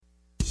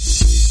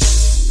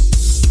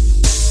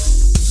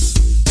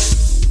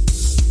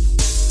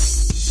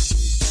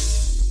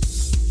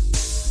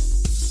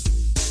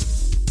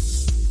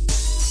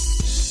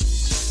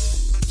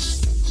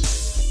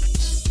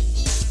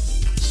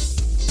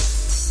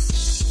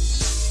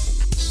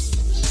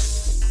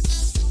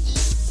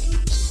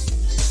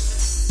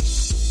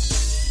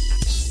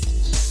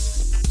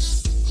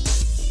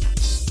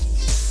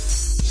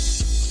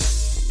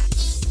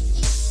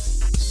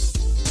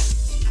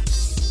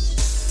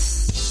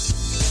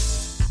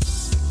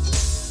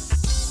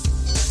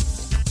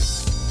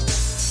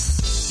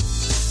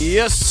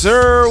Yes,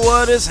 sir.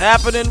 What is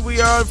happening? We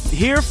are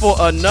here for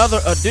another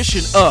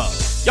edition of,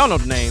 y'all know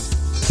the name,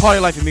 Party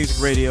Life and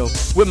Music Radio,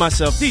 with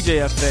myself, DJ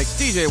FX,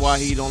 DJ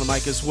Wahid on the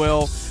mic as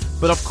well.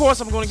 But of course,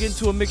 I'm going to get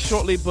into a mix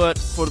shortly. But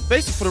for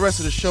the rest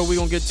of the show, we're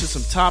going to get to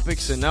some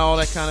topics and all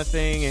that kind of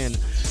thing. And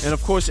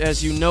of course,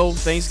 as you know,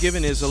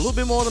 Thanksgiving is a little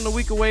bit more than a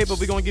week away. But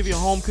we're going to give you a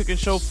home cooking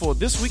show for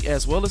this week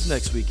as well as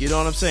next week. You know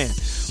what I'm saying?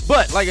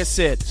 But like I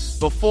said,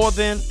 before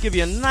then, give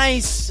you a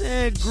nice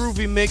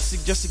groovy mix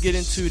just to get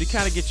into, to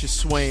kind of get you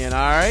swaying. All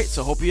right.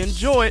 So hope you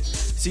enjoy it.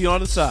 See you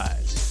on the side.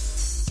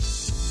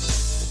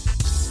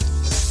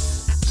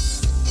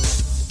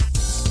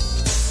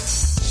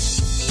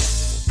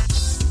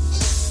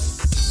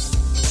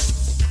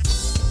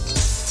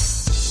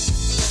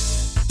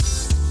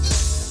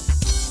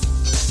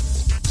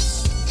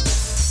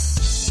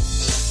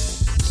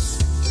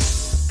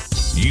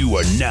 You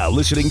are now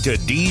listening to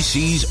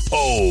DC's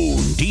own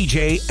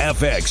DJ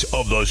FX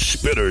of the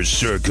Spitter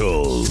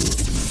Circle.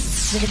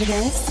 This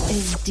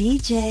is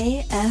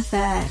DJ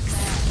FX.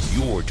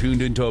 You're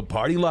tuned into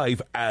Party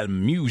Life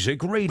and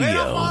Music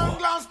Radio.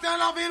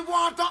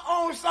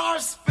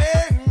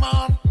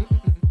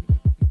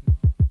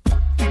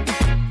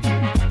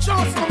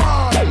 Just come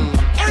on.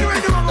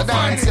 Anyway, do the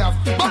dance,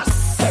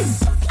 bus.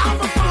 I'm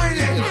a find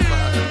it.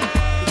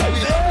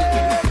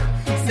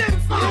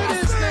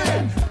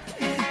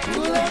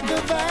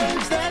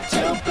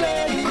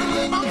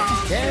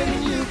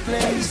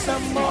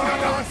 Some more.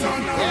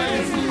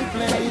 Can you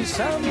play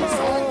some more?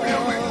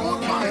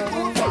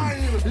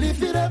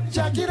 Lift it up,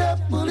 jack it up,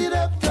 pull it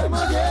up, come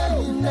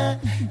again.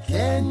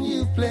 Can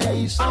you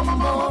play some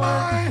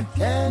more?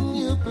 Can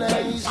you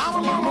play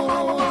some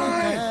more?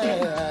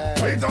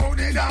 Without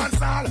the dance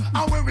hall,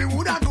 and when we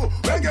woulda do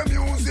reggae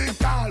music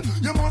call,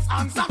 you must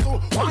answer to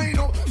wind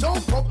up,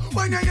 jump up.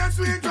 When you get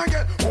sweet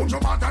reggae, hold your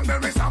bat and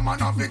bury some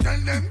man off it, tell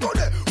them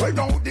today.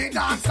 Without the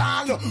dance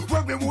hall,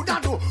 when we woulda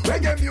do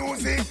reggae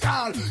music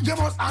call, you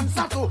must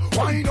answer to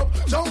wind up,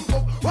 jump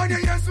up. When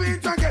you get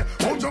sweet reggae,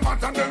 hold your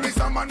bat and bury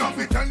some man off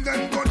it, tell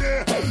them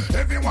today.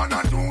 Everyone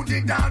a do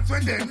the dance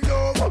when them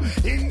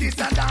love. In this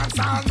a dance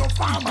hall, no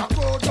farmer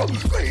go to.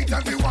 Great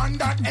everyone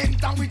that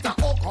enter with a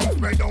hook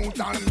spread out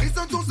and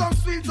listen to some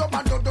sweet dub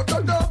and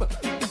dub.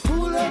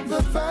 Pull up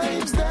the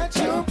vibes that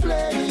you're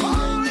playing.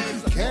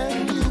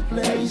 Can you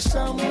play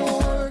some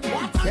more?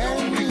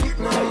 Can you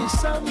play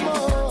some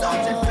more?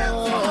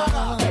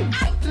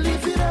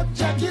 Lift it up,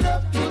 jack it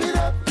up, pull it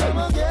up, come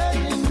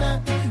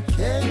again.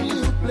 Can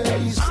you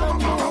play some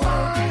more?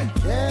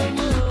 Can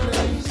you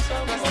play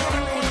some more?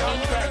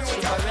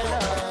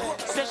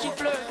 Says she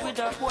flirt with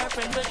her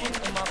boyfriend, but drink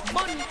him up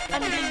money,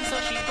 and then so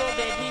she go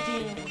bed with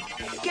him.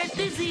 Get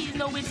disease,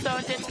 now it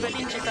started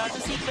spreading. She thought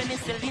to see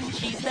penicillin,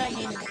 she's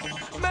dying.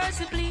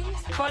 Mercy please,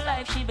 for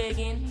life she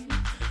begging.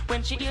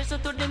 When she hears her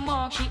to the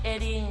mark, she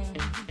heading.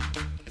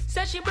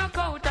 Says she broke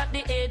out at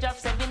the age of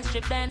 7,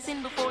 strip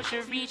dancing before she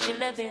reached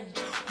 11.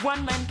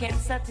 One man can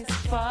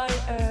satisfy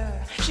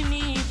her. She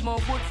needs more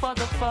wood for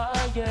the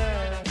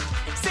fire.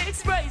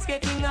 Sex price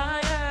getting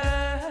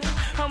higher.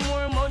 And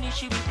more money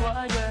she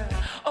require.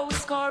 Oh,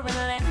 score and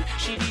land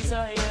she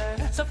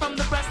desire. So from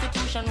the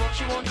prostitution work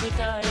she won't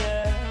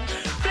retire.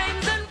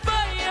 Flames and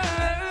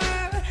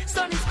fire.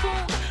 Sun is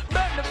cool.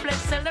 Burn the flesh,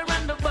 sell her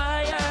and the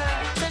buyer.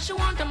 Says she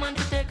want a man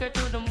to take her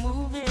to the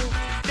movie.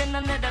 Then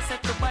another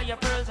set to buy her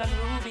pearls and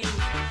rubies.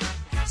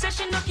 Says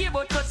she no care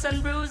about cuts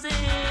and bruises.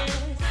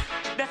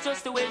 That's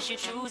just the way she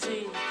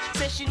chooses.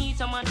 Says she needs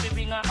someone to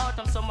bring her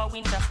autumn, summer,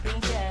 winter,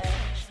 spring cash.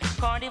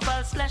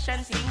 Carnival, splash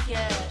and sling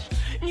cash.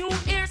 New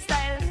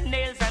hairstyle,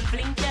 nails and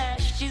bling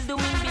cash. She's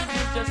doing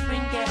business, just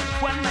bring cash.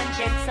 One man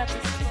can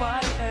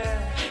satisfy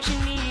her. She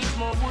needs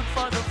more wood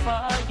for the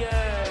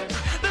fire.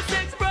 The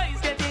sex price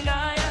getting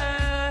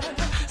higher.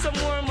 Some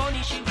more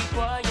money she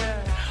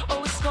require.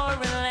 Oh, score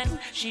and land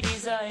she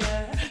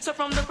desire. So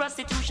from the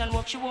prostitution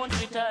work she won't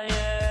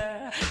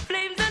retire.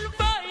 Flames and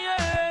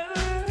fire.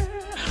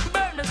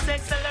 Burn the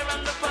sex all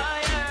around the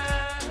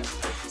fire.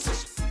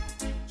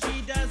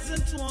 She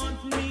doesn't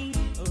want me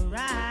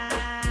around.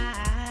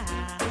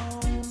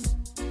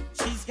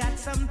 She's got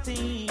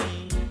something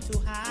to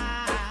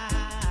hide.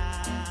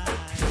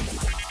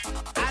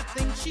 I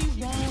think she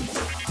wants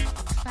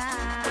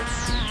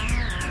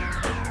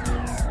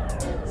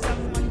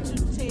someone to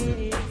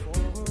take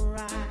for a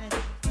ride.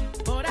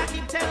 But I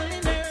keep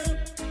telling her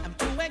I'm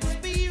too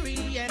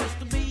experienced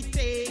to be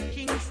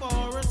taking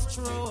for a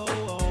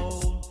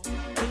stroll.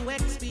 Too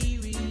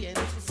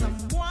experienced for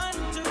someone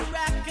to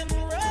rock and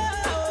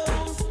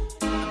roll.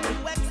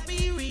 Too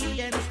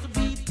experienced to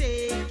be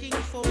taking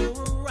for a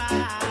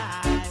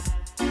ride.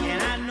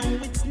 And I know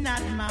it's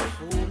not my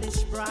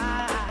foolish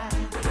pride.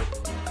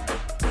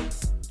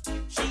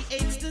 She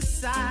hates the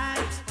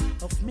sight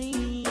of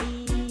me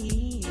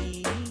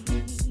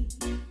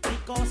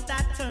because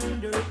I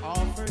turned her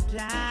off or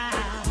down.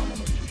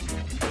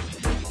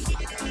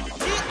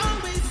 She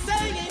always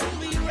saying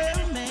we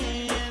were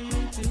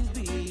meant to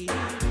be.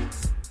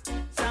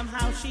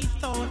 Somehow she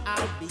thought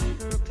I'd be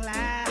her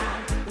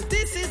clown. But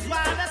this is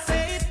why I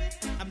said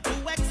I'm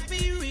too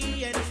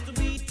experienced to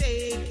be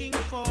taking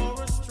for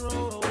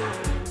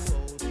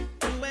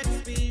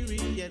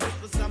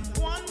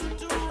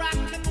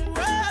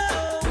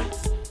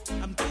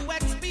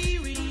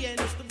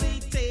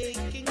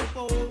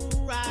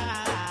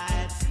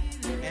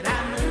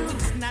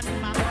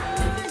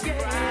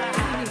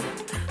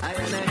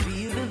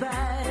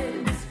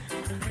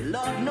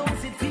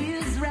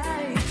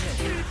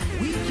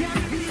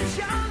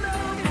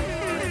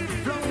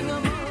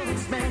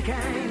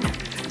mankind.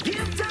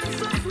 Give thanks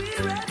for sweet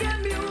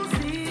reggae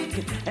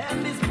music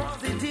and this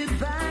positive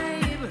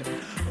vibe.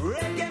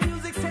 Reggae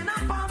music send a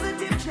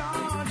positive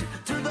charge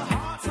to the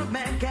hearts of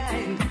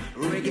mankind.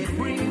 Reggae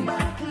bring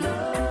back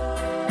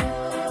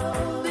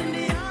love in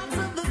the hearts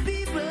of the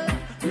people.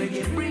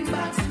 Reggae bring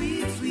back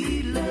sweet,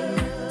 sweet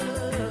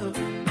love.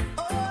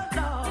 Oh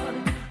Lord,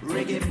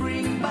 reggae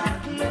bring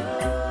back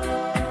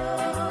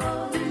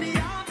love in the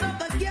hearts of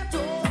the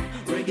ghetto.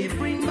 Reggae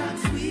bring back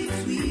sweet,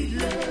 sweet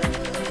love.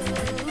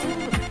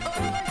 Oh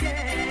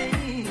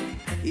yeah,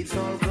 it's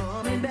all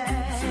coming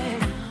back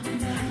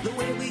the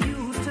way we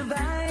used to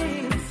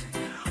vibes.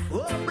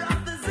 Oh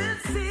brothers and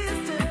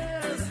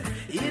sisters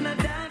in a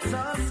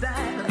dancehall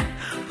style.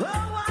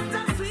 Oh what a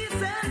sweet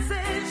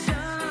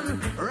sensation,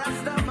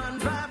 Rastaman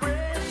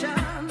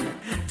vibration.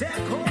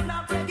 Take hold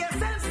of reggae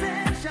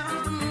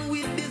sensation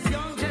with this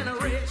young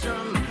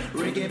generation.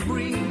 Reggae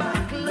bring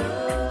back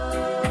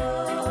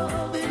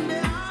love in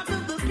the heart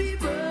of the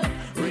people.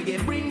 Reggae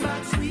bring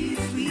back sweet,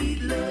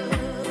 sweet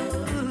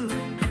love.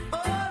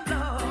 Oh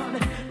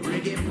Lord,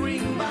 reggae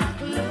bring back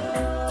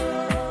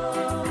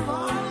love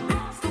all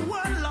across the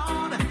world,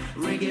 Lord.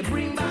 Reggae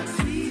bring back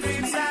sweet,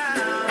 sweet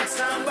sound,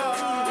 sound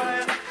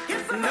boy.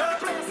 Yes, sir.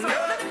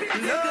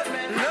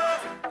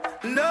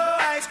 No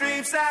ice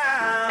cream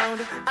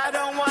sound. I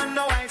don't want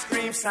no ice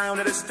cream sound.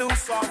 It is too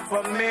soft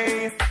for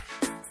me.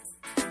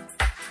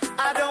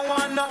 I don't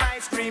want no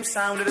ice cream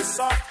sound. It is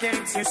soft,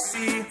 can't you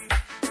see?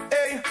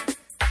 Hey,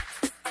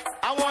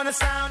 I want a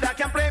sound that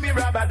can play me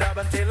rub-a-dub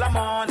until the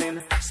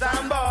morning.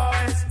 Sound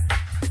boys.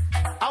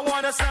 I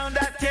want a sound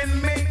that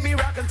can make me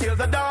rock until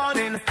the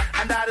dawning.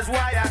 And that is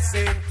why I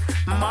say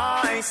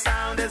my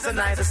sound is the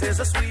nicest, is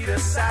the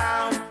sweetest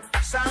sound.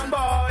 Sound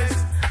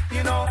boys,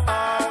 you know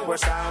our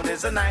sound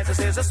is the nicest,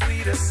 is the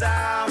sweetest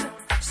sound.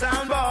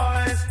 Sound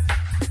boys.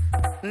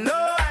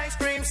 No ice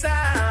cream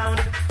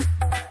sound.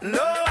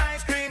 No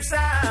ice cream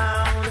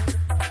sound.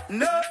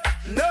 No,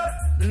 no,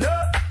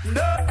 no,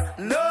 no,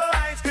 no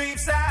ice cream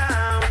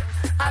sound.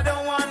 I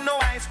don't want no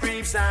ice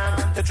cream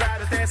sound to try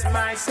to test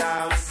my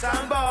sound.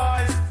 Sound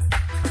boys.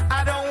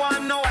 I don't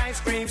want no ice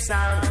cream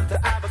sound to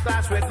have a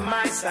class with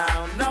my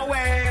sound. No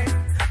way.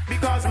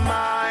 Because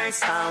my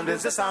sound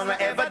is the sound where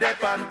ever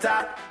dip on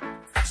top.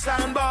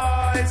 Sound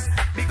boys.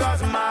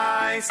 Because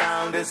my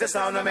sound is the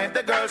sound that make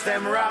the girls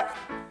them rock.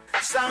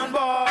 Sound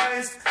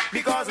boys.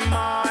 Because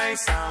my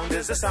sound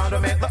is the sound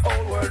that make the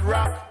whole world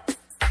rock.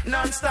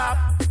 Non-stop.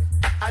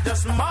 I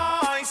just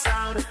my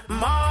sound,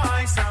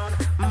 my sound,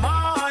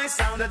 my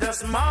sound,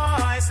 just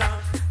my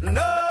sound.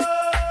 No,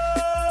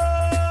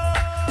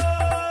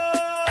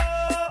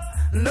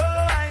 no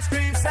ice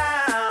cream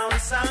sound,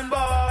 sound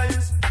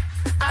boys.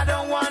 I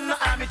don't want no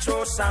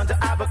amateur sound to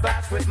have a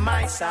class with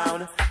my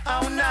sound.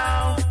 Oh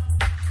no,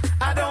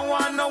 I don't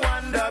want no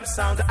one-dub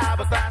sound to have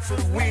a class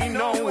with we,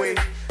 no way.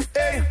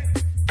 Hey,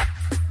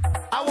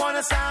 I want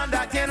a sound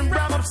that can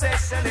bring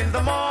obsession in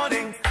the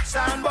morning,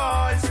 sound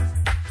boys.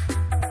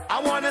 I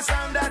want a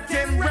sound that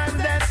can bring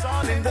dance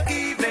on in the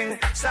evening,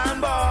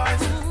 sound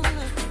boys.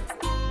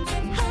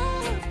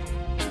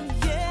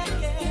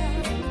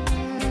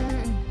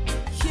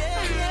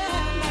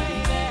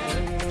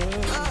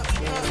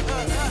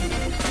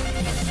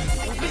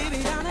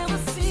 Baby, I never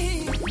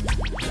seen a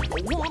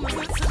woman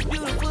with such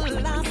beautiful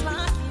eyes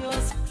like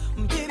yours.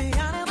 Baby, I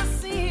never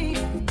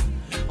seen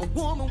a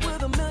woman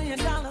with $1 million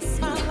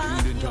smile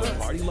like yours.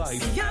 Party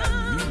Life See,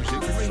 and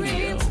Music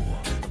Radio.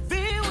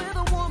 Be with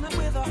a woman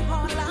with a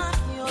heart like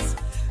yours.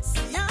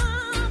 See,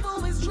 I've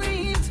always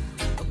dreamed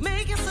of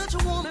making such a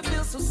woman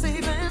feel so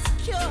safe and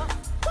secure. I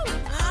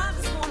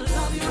just wanna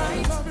love you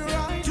right,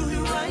 do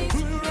you right,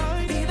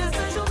 be that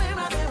special man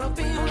right there up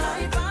in your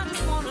life. I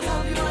just wanna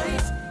love you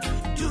right,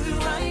 do you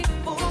right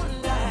for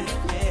life,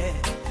 yeah.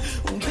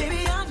 Oh,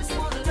 baby, I just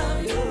wanna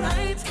love you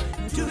right,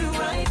 do you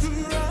right,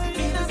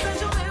 be that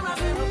special man right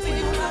there up in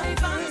your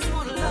life. I just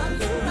wanna love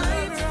you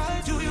right,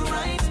 do you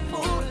right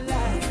for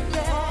life,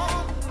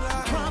 yeah. I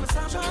promise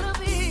I'll try to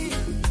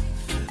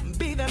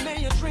be that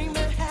man you dream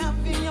to have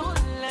in your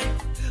life.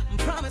 I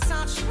promise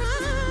I'll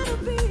try to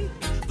be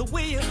the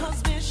way your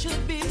husband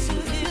should be to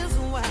his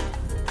wife.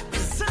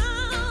 'Cause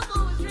I've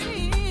always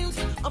dreamed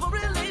of a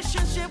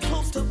relationship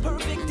close to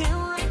perfect and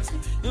right,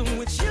 in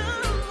which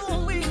you'll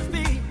always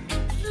be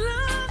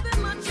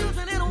loving my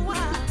children in a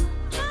while.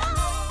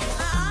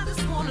 I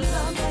just wanna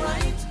love you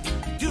right,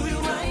 do you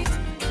right,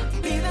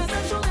 be that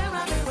special man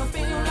right there up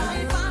in your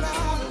life. I just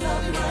wanna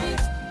love you right,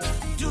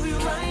 do you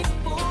right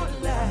for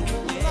life,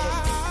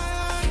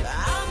 yeah. I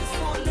just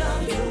wanna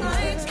love you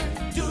right,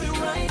 do you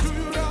right,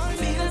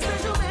 be that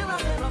special man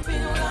right there up in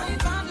your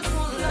life. I just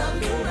wanna love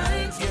you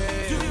right,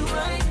 do you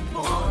right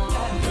for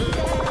life.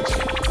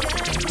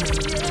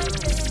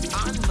 I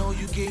know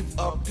you gave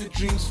up your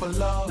dreams for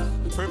love.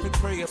 Perfect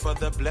prayer for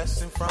the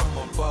blessing from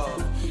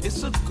above.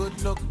 It's a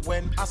good look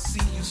when I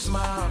see you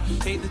smile.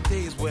 Hate the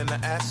days when I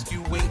ask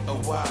you wait a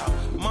while.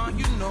 Ma,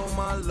 you know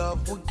my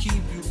love will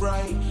keep you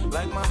right.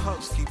 Like my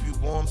hugs keep you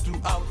warm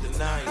throughout the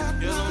night.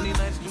 Your lonely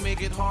nights can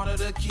make it harder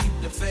to keep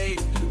the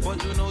faith.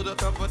 But you know the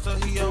comforter,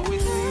 he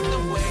always leads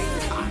the way.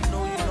 I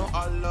know you know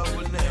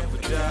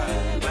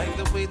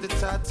the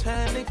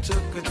Titanic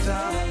took a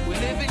dive. We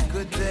live in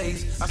good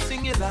days, I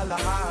sing you la la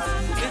high.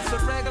 It's a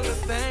regular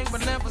thing,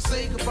 but never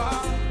say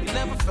goodbye. You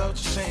never felt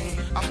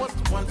ashamed, I was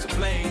the one to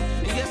blame.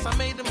 And yes, I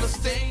made a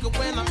mistake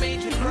when I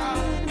made you cry.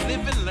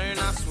 Live and learn,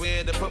 I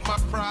swear, to put my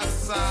pride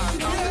aside. I'm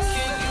the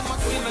king, you're my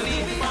queen, I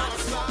leave you by my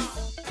side.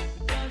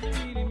 Doesn't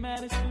really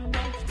matter too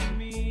much to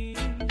me.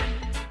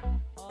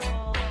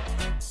 Oh,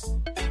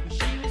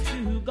 she was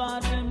too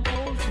goddamn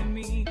old for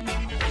me.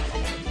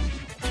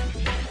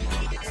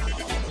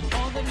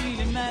 All that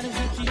really matters is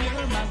that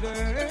you're my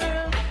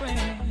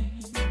girlfriend.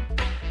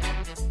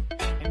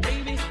 And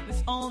baby,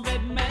 that's all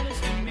that matters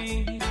to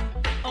me.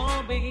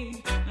 Oh,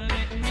 baby,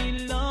 let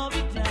me love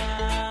you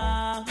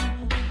down.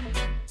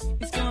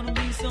 It's gonna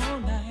be so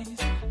nice.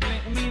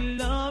 Let me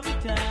love you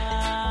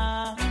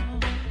down.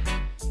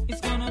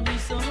 It's gonna be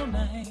so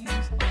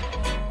nice.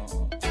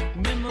 Oh,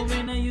 remember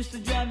when I used to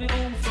drive you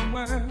home from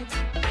work?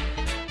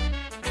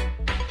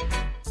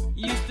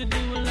 Used to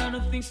do a lot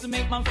of things to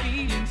make my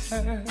feelings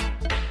hurt.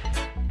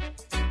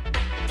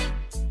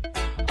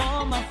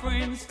 All my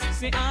friends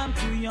say I'm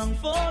too young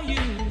for you,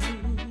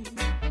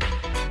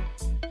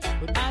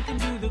 but I can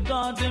do the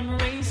goddamn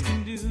race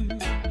can do.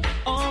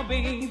 Oh,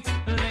 babe,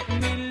 let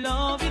me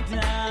love you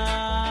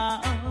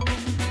down.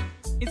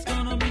 It's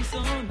gonna be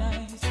so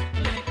nice.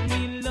 Let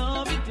me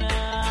love you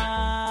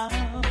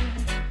down.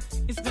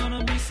 It's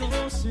gonna be so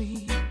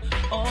sweet.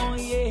 Oh,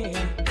 yeah.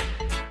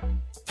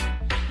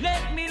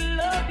 Let me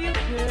love you,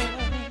 girl.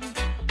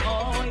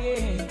 Oh,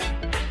 yeah.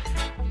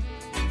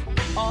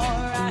 All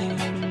right.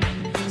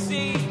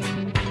 See,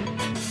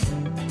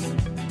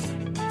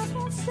 I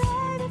can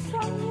save it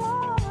from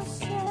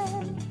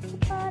yourself,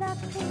 but I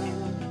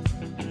could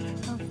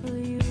offer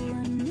you a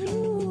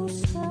new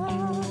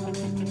start.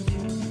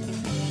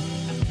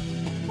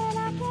 And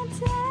I can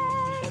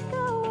take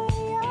away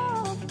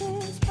your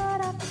fears, but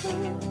I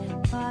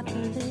could part the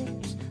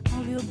lips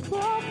of your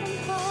broken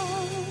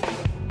heart.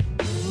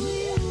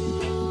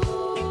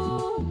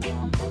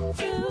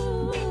 To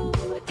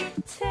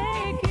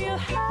take you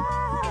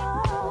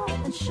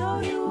high and show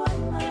you what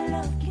my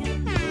love can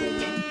do.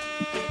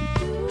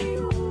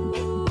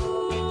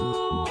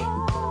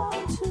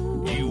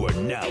 You are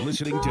now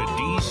listening to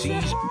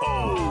DC's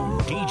own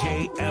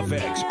DJ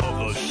FX of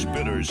the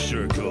Spitter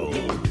Circle.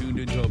 You're tuned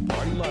into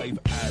Party Life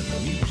as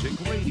Music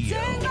Radio.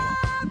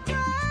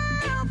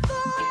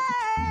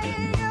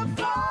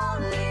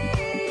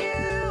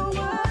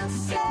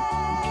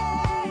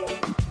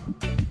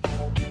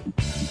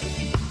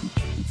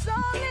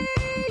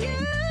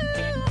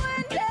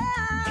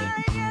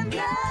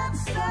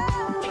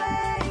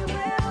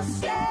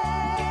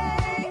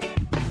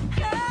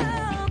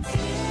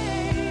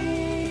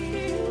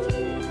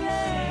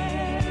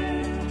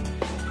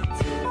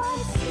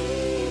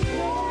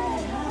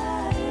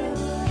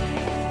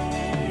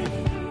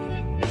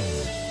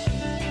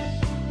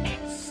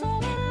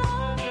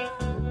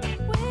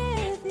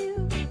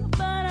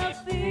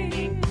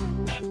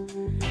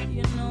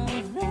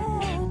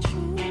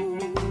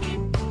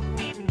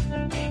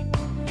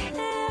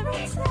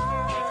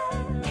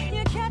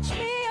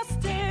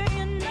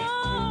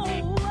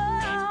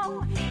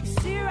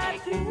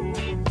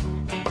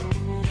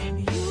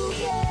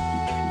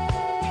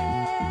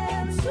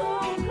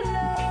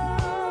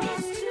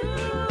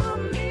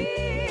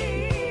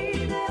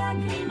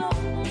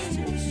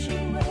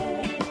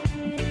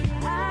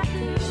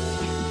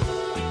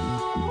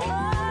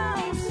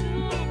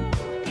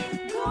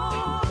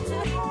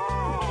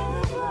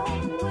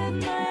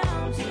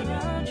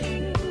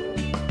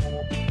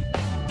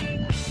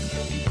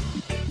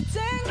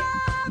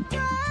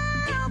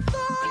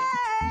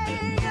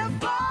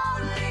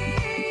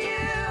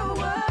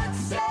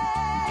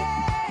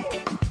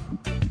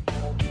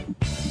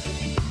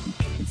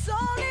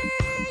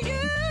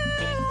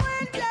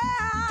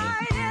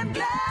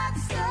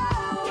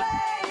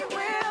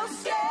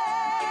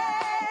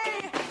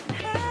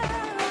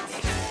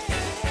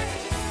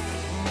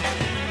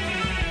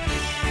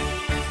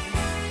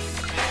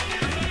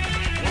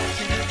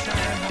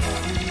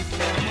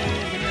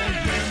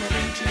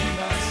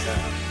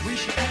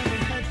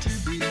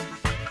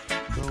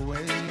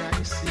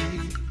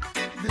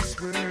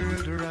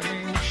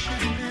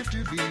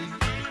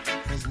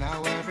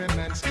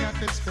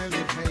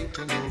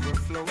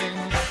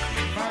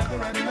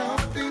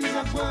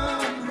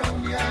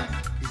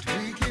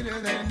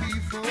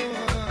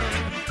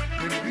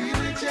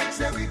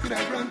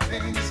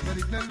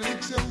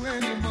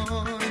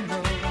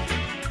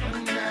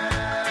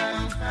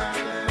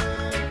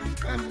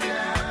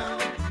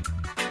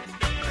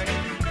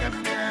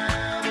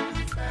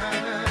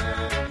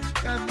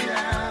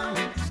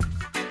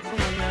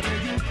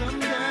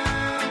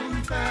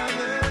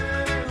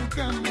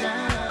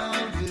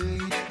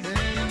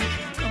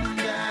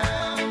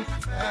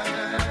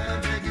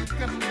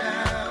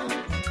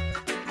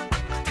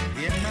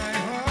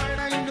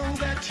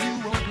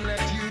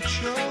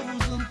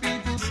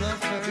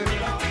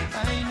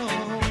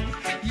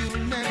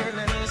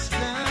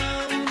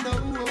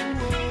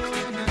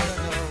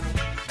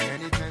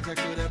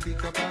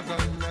 pick up a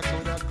gun, I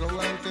could have go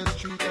out the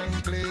street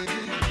and play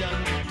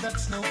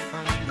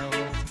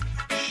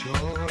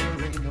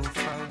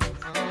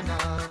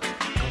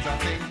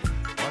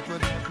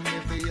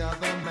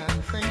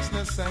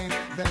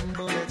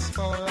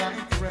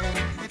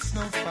it's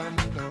no fun,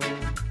 no,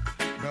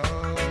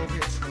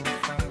 it's no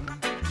fun.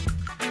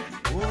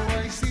 Oh,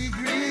 I see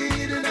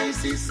greed and I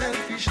see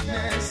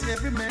selfishness.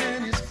 Every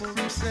man is for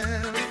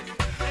himself.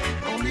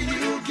 Only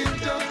you can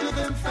talk to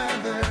them,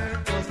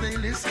 Father, cause they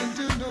listen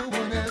to no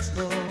one else,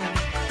 no.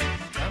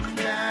 Come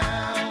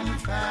down,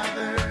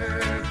 Father,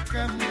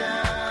 come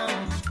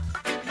down.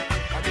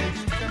 I beg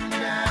you, come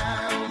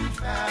down,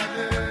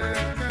 Father,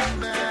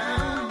 come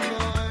down,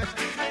 Lord.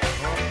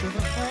 Talk to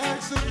the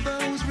hearts of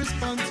those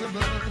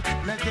responsible.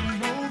 Let them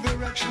know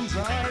their actions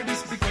are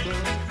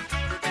despicable.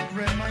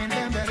 Remind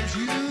them that it's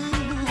you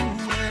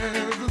who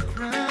wear the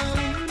crown.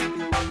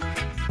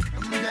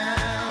 Come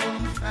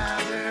down,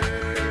 Father,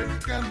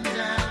 come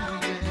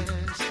down,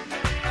 yes.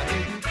 I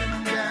beg you,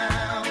 come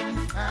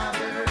down,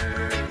 Father,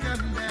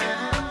 come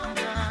down.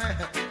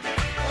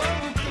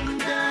 Oh, come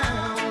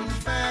down,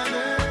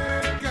 Father,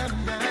 come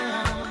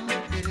down,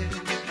 yes.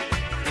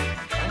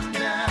 Come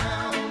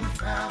down,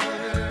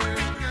 Father,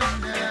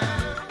 come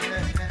down.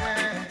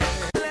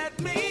 Let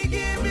me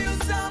give you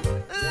some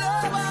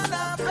love and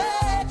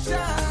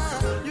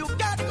affection. You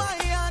got my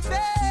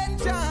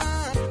attention.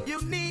 You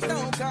need no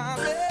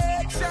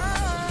conviction.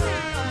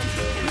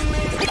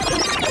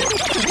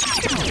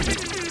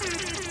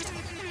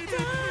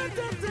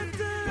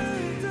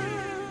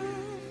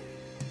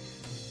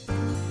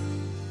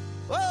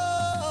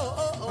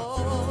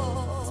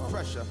 Oh.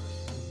 Pressure.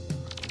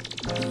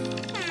 Let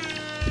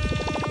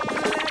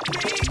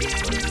me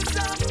give you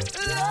some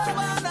love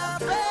and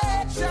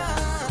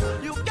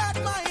affection. You got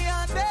my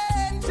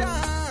attention.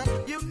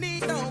 You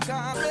need no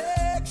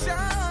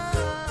conviction.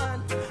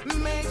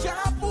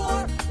 Major poor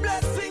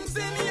blessings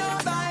in your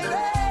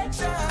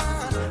direction.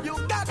 You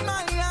got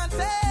my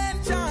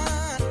attention.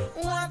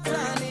 What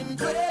an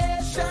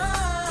impression.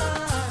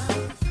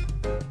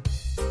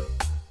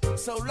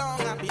 So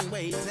long I've been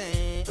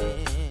waiting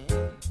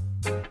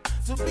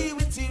to be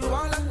with you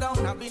all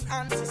alone. I've been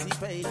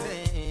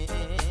anticipating.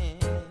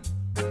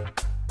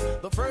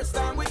 The first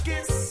time we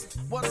kissed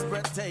was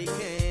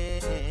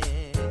breathtaking.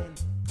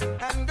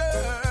 And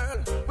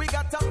girl, we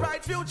got a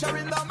bright future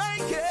in the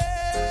making.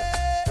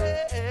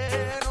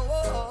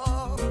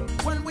 Oh,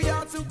 when we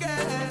are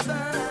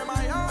together,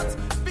 my heart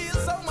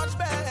feels so much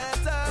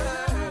better.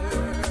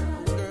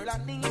 Girl, I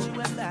need you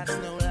and that's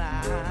no lie.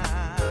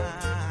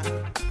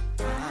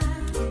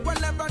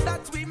 Whenever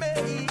that we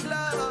make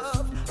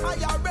love, I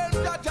arrange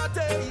that you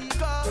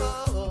take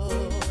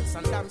us.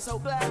 And I'm so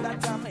glad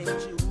that I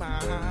made you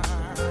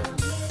mine.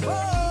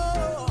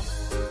 Oh,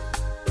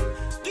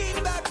 keep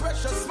that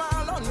precious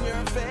smile on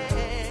your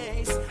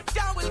face.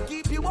 God will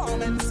keep you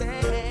warm and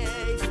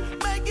safe.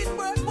 Make it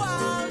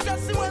worthwhile,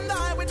 just you and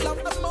I with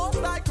love the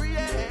most I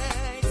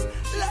create.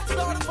 Let's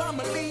start a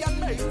family and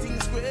make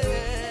things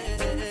great.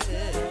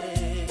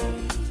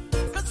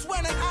 Cause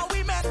when and how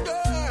we met,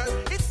 girl,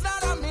 it's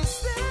not a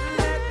mistake.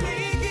 Let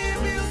me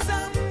give you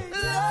some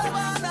love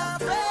and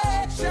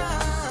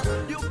affection.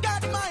 You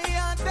got my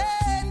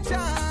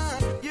attention.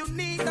 You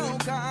need no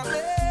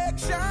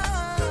conviction.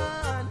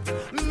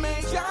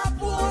 Major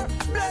poor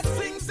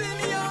blessings in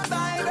your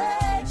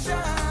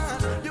direction.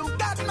 You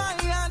got my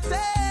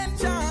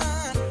attention.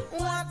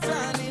 What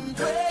an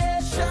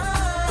impression.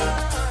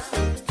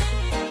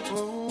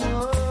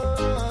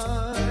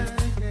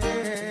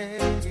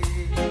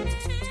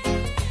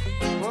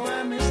 Oh,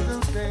 I miss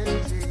those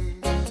days.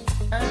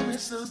 I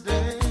miss those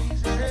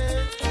days.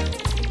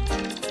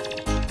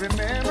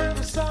 Remember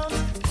the songs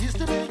used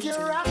to make you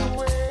rock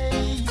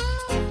away.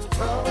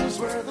 Those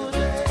were the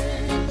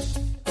days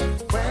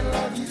when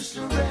love used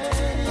to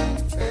reign.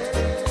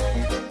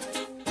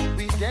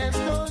 We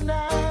danced all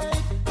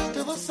night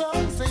to the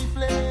songs they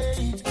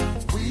played.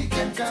 We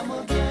can come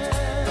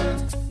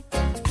again,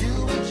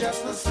 do it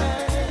just the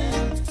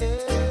same.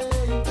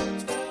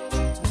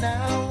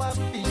 Now I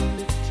feel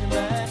it in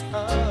my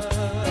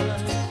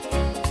heart.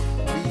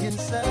 We in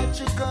such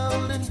a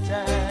golden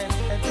time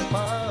at the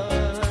park.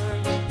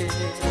 Yes.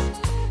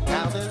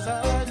 Now there's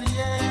hardly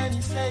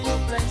any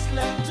safe place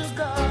left to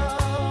go.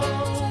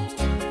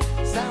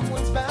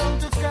 Someone's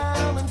bound to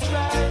come and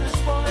try to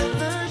spoil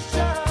the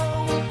show.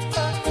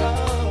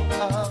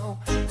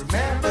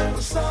 Remember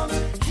the songs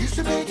used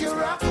to make you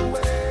rock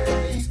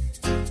away.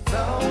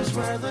 Those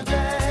were the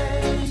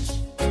days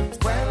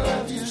when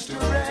love used to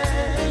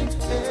reign.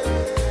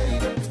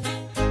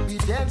 We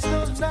danced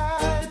all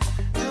night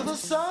to the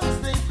songs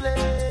they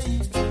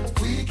played.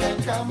 We can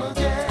come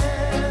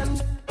again.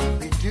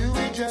 We do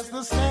it just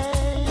the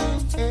same.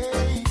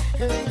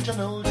 Hey, John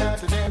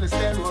Oldhart and Ellis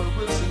Delroy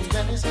Wilson,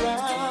 Dennis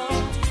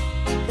Brown.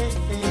 Hey,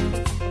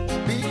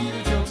 Biggie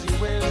to Josie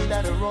Wells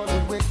that are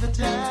rolling with the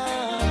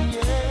time.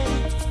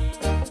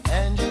 Yeah,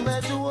 and you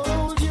had to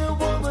hold your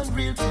woman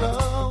real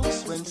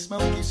close when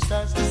Smokey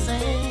starts to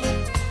sing.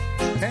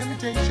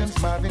 Temptations,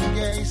 Marvin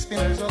Gaye,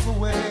 Spinners of the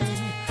Way,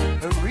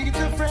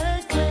 Aretha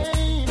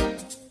Franklin,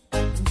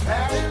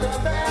 Patti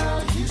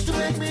LaBelle used to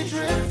make me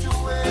drift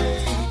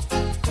away.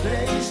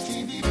 Play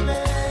Stevie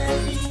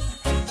Play,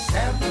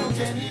 Sample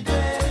Kenny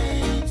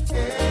Day.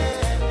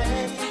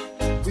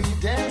 Yeah. We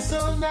dance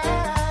all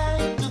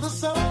night to the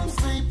songs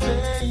they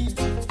play.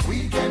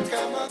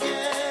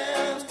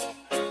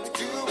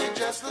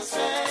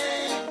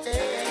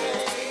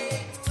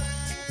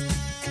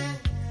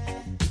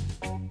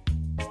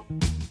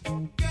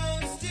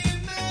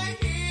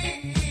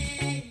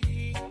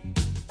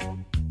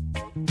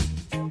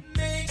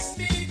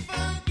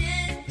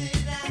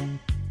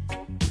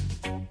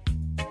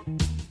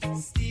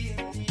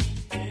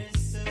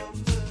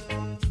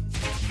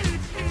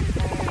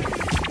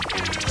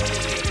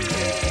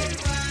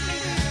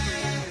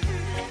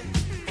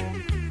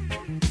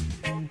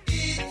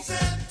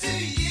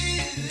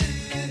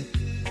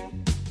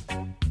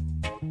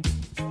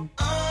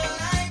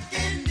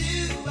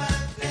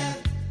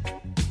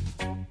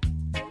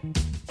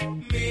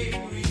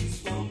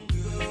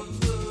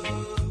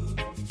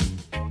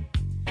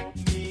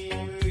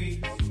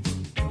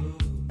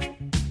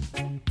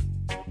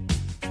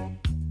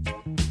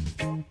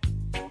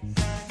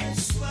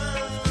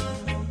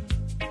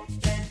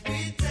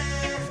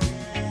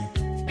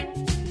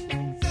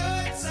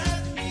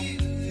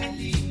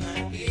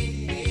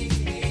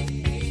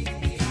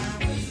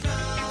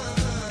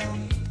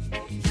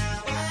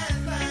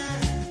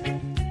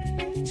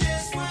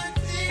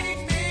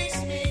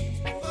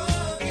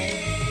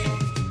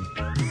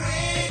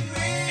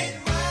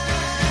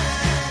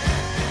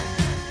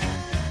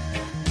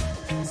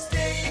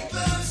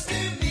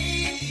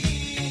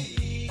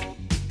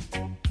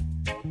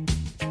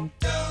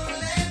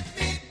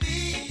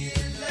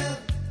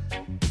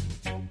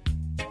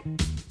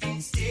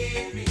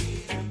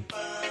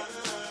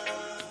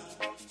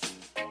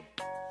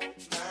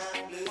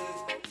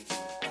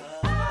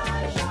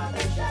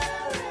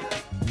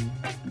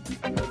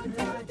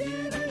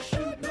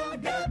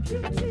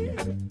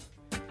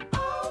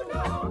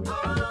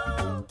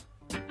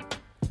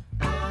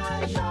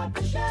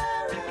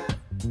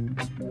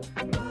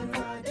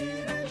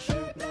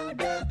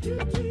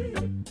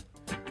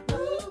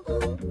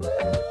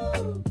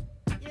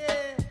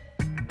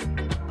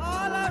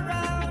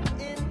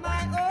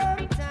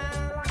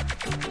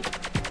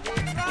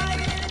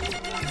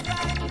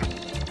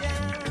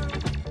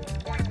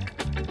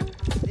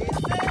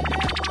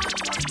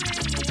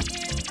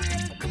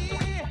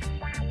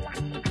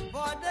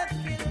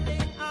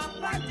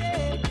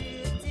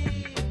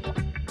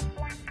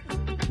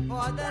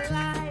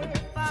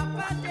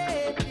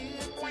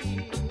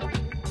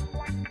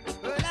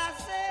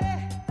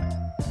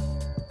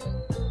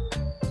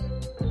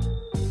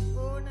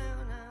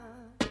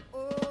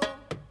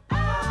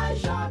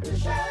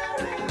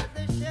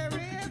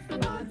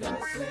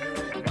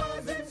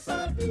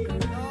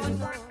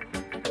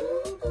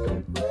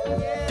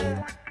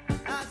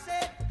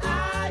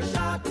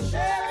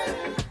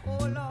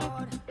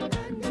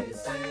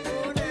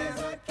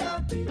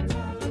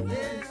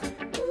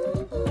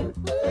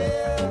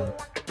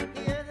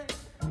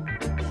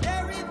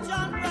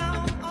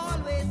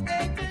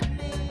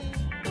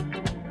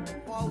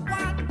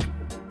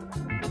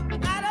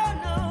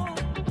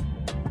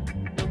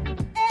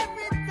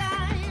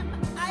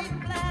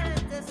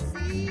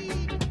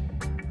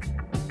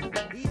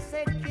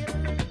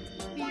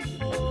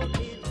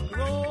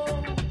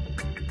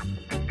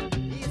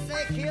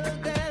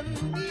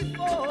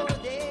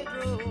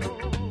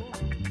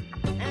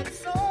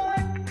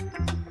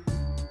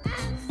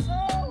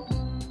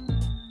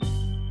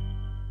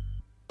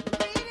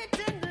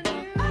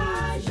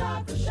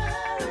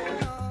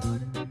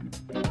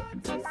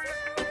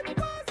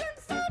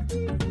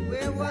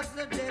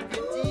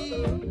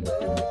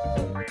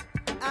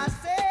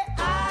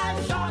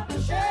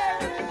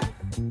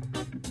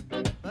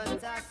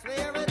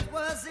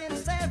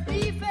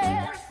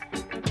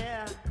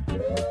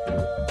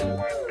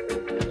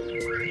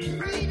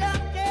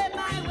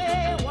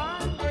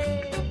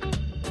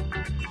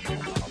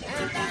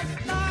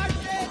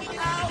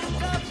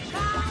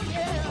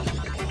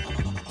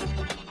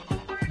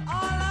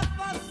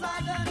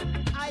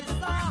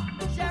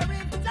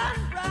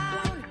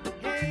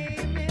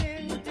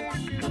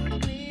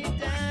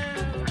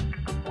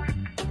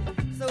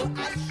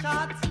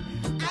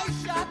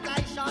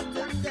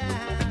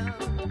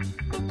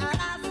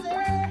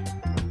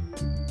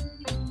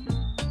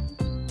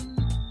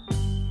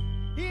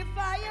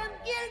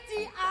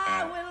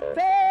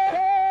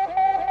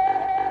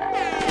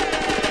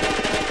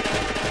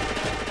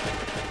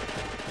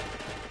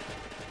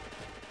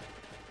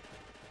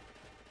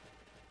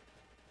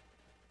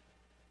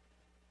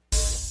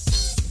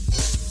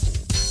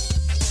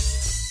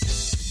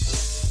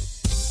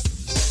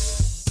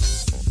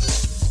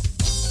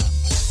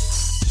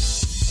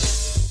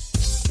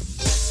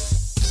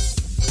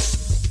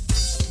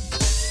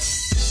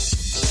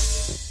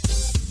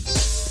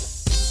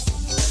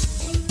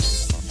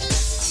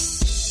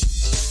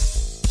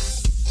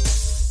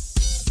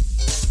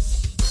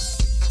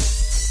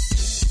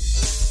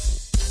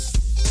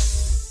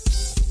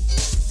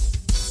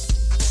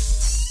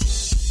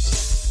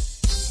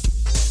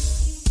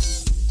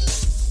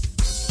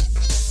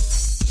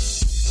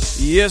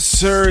 Yes,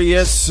 sir.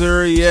 Yes,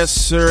 sir. Yes,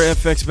 sir.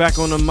 FX back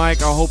on the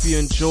mic. I hope you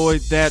enjoyed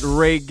that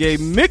reggae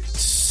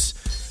mix.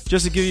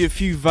 Just to give you a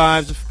few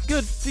vibes,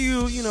 good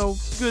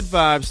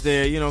vibes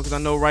there, because I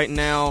know right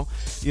now,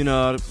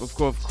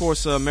 of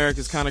course,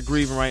 America's kind of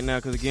grieving right now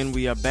because, again,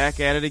 we are back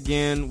at it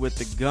again with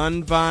the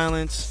gun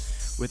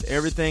violence, with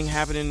everything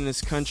happening in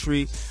this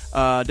country.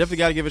 Definitely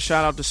got to give a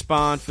shout out to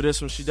Spawn for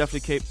this one. She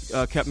definitely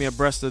kept me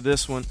abreast of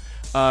this one.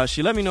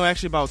 She let me know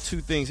actually about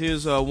two things.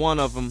 Here's one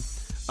of them.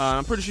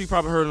 I'm pretty sure you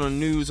probably heard on the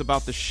news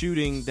about the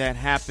shooting that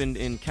happened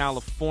in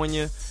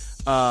California,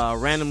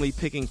 randomly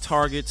picking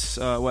targets.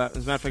 Well, as a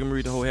matter of fact, I'm going to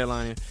read the whole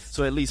headline here.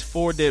 So at least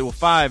 5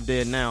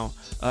 dead now,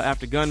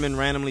 after gunmen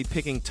randomly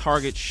picking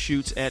target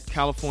shoots at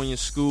California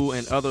school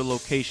and other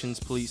locations,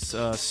 police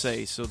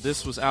say. So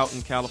this was out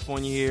in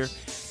California here.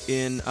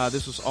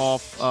 This was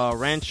off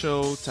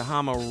Rancho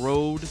Tehama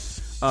Road.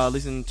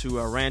 Listening to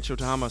Rancho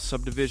Tehama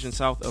subdivision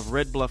south of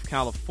Red Bluff,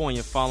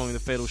 California, following the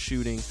fatal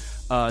shooting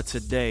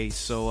today.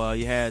 So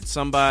you had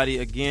somebody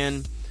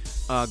again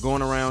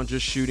going around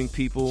just shooting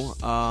people,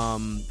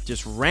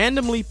 just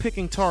randomly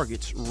picking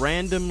targets.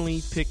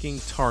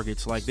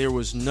 Like there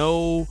was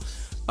no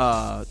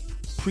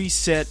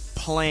preset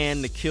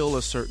plan to kill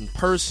a certain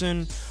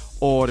person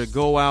or to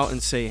go out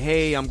and say,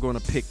 hey, I'm going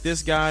to pick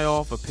this guy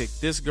off or pick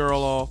this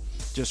girl off.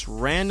 Just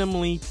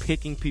randomly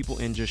picking people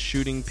and just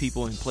shooting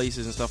people in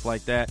places and stuff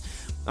like that.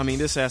 I mean,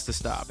 this has to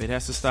stop. It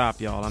has to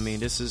stop, y'all. I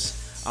mean,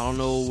 I don't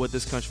know what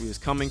this country is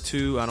coming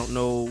to. I don't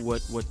know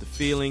what the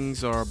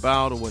feelings are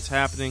about or what's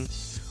happening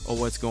or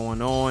what's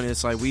going on.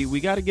 It's like we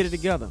got to get it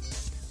together.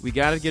 We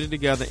got to get it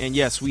together. And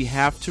yes, we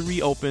have to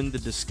reopen the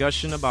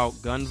discussion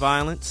about gun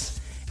violence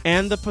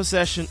and the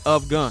possession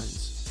of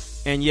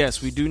guns. And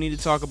yes, we do need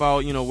to talk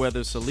about,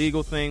 whether it's a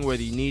legal thing,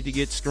 whether you need to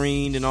get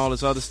screened and all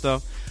this other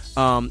stuff.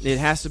 It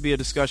has to be a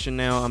discussion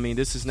now. I mean,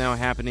 this is now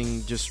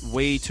happening just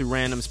way too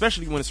random,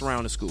 especially when it's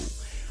around a school.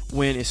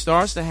 When it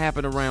starts to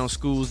happen around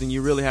schools, then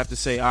you really have to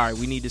say, all right,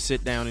 we need to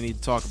sit down and need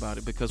to talk about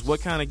it. Because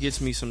what kind of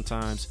gets me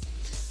sometimes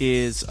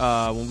is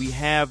when we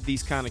have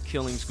these kind of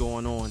killings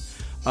going on,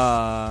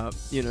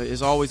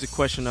 it's always a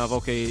question of,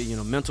 okay,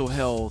 mental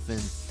health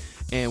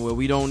and where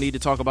we don't need to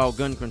talk about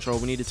gun control.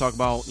 We need to talk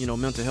about,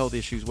 mental health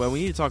issues. Well,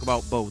 we need to talk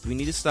about both. We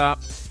need to stop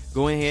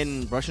going ahead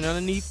and brushing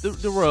underneath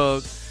the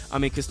rug. I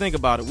mean, because think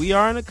about it. We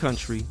are in a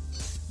country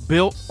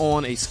built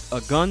on a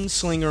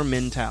gunslinger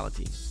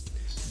mentality.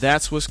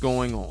 That's what's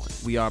going on.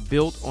 We are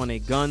built on a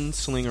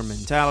gunslinger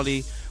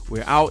mentality.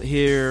 We're out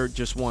here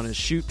just wanting to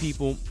shoot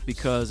people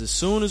because as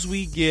soon as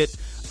we get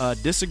a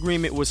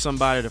disagreement with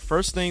somebody, the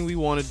first thing we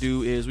want to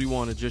do is we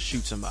want to just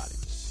shoot somebody.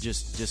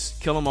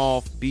 Just kill them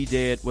off, be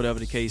dead, whatever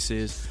the case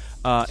is,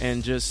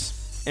 and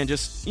just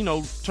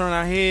turn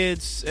our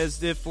heads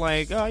as if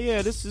like, oh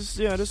yeah, this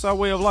is our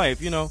way of life,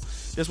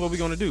 That's what we're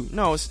going to do.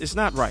 No, it's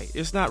not right.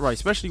 It's not right,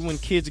 especially when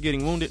kids are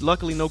getting wounded.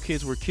 Luckily, no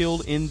kids were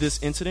killed in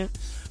this incident,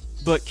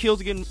 but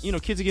kids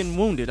are getting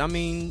wounded. I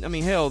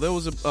mean, hell, there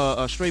was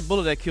a stray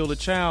bullet that killed a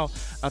child,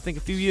 I think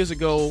a few years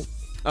ago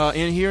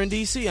here in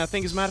D.C. I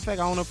think, as a matter of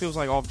fact, I don't know if it was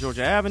like off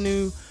Georgia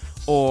Avenue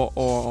or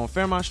on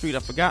Fairmount Street. I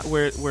forgot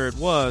where it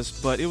was,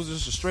 but it was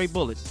just a stray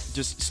bullet.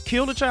 Just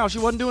killed a child. She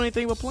wasn't doing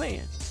anything but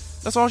playing.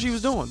 That's all she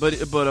was doing. But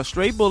a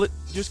stray bullet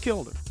just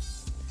killed her.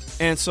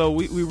 And so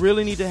we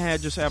really need to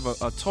have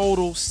a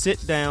total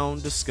sit-down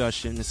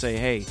discussion and say,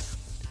 hey,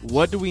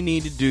 what do we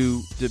need to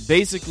do to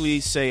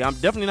basically say, I'm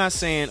definitely not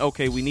saying,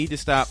 okay, we need to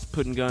stop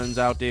putting guns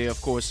out there.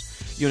 Of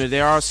course,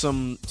 there are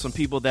some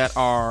people that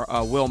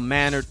are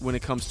well-mannered when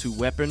it comes to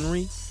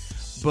weaponry,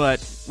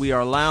 but we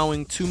are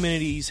allowing too many of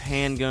these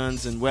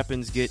handguns and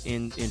weapons get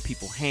in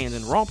people's hands,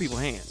 and wrong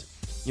people's hands,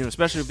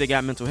 especially if they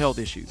got mental health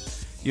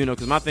issues.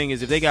 Because my thing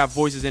is, if they got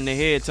voices in their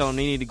head telling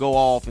them they need to go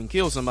off and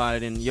kill somebody,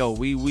 then,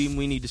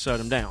 we need to shut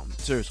them down.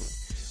 Seriously.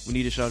 We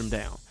need to shut them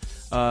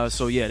down.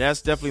 So, yeah,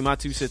 that's definitely my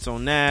 2 cents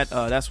on that.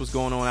 That's what's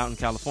going on out in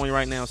California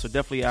right now. So,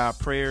 definitely our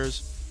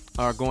prayers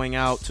are going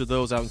out to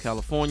those out in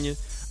California.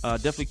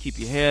 Definitely keep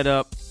your head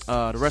up.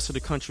 The rest of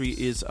the country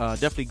is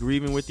definitely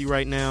grieving with you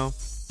right now.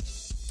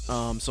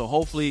 So,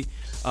 hopefully,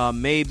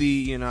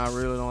 maybe, I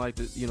really don't like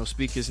to,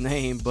 speak his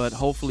name, but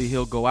hopefully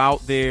he'll go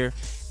out there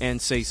and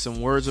say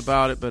some words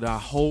about it. But I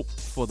hope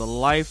for the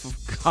life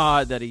of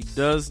God that he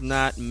does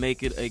not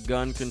make it a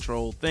gun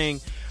control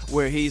thing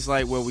where he's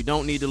like, well, we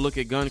don't need to look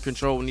at gun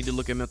control. We need to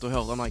look at mental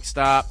health. I'm like,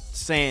 stop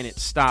saying it.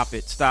 Stop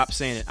it. Stop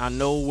saying it. I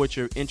know what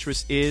your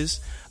interest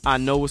is. I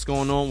know what's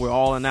going on. We're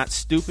all not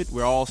stupid.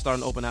 We're all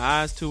starting to open our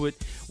eyes to it.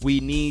 We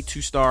need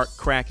to start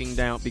cracking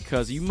down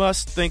because you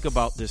must think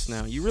about this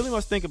now. You really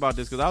must think about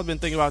this because I've been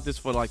thinking about this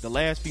for like the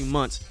last few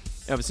months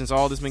ever since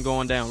all this been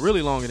going down.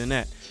 Really longer than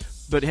that.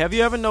 But have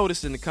you ever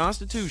noticed in the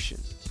Constitution,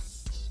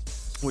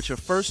 what your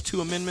first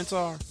 2 amendments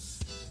are?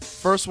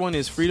 First one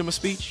is freedom of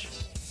speech.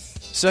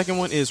 Second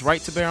one is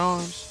right to bear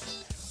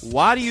arms.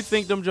 Why do you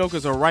think them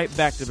jokers are right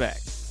back to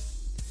back?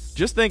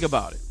 Just think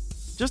about it.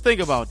 Just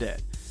think about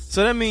that.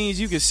 So that means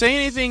you can say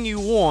anything you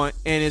want,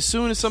 and as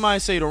soon as somebody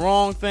say the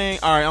wrong thing,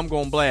 all right, I'm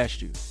going to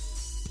blast you.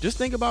 Just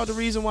think about the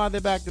reason why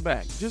they're back to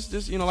back. Just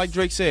like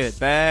Drake said,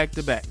 back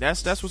to back.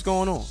 That's what's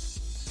going on.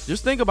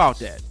 Just think about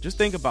that. Just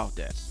think about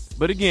that.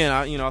 But again,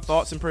 our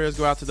thoughts and prayers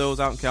go out to those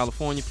out in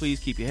California. Please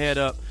keep your head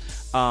up.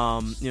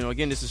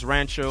 Again, this is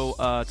Rancho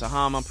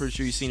Tehama. I'm pretty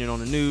sure you've seen it on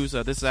the news.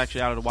 This is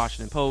actually out of the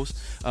Washington Post.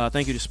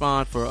 Thank you to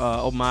Spawn for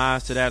opening my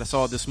eyes to that. I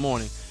saw it this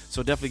morning.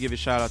 So definitely give a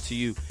shout out to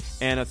you.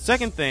 And a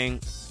second thing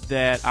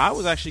that I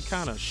was actually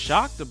kind of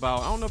shocked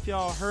about, I don't know if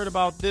y'all heard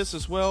about this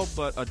as well,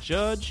 but a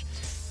judge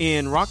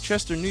in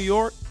Rochester, New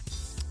York,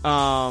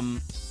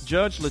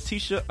 Judge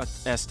Leticia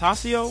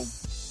Estacio,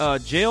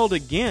 jailed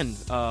again.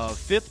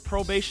 Fifth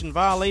probation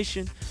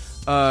violation.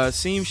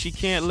 Seems she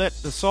can't let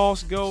the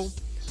sauce go.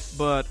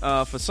 But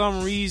for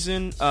some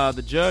reason,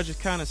 the judge is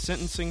kind of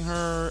sentencing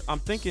her, I'm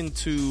thinking,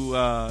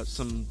 to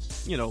some,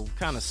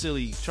 kind of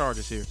silly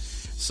charges here.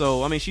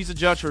 So, I mean, she's a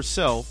judge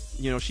herself.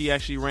 She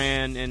actually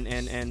ran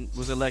and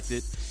was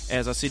elected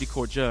as a city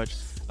court judge,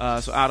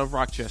 so out of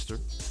Rochester.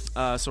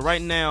 So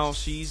right now,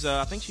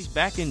 I think she's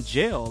back in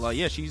jail.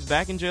 She's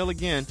back in jail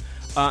again.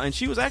 And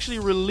she was actually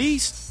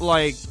released,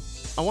 I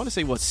want to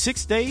say,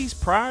 6 days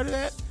prior to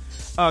that?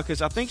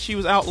 Because I think she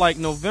was out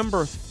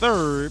November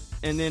 3rd,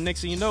 and then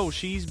next thing you know,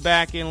 she's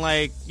back in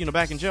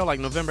back in jail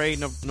November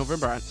 8th,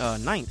 November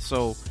 9th.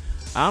 So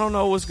I don't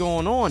know what's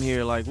going on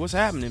here, what's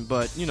happening.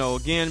 But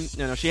again,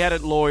 she had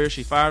a lawyer,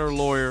 she fired her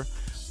lawyer,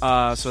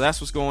 so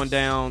that's what's going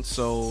down.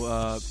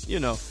 So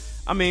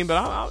I mean, but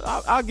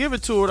I'll give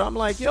it to her. I'm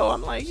like,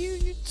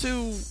 you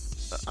two.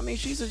 I mean,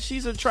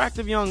 she's an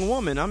attractive young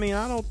woman. I mean,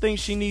 I don't think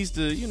she needs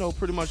to,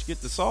 pretty much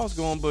get the sauce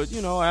going. But,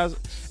 as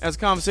a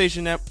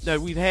conversation that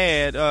we've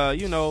had,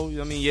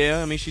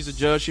 she's a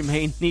judge. She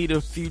may need a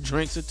few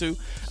drinks or two.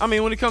 I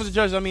mean, when it comes to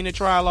judges, they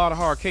try a lot of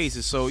hard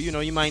cases. So,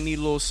 you might need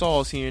a little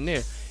sauce here and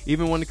there.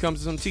 Even when it comes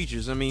to some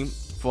teachers. I mean,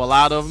 for a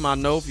lot of them, I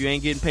know if you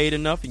ain't getting paid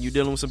enough and you're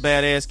dealing with some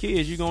badass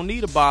kids, you're going to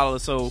need a bottle or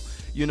so,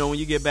 when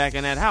you get back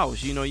in that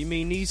house. You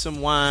may need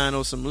some wine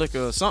or some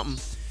liquor or something.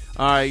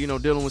 All right,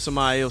 dealing with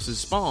somebody else's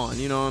spawn,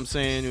 you know what I'm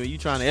saying? You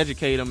trying to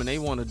educate them and they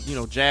want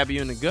to, jab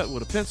you in the gut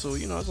with a pencil.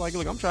 It's like,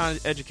 look, I'm trying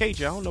to educate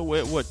you. I don't know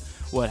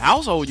what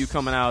household you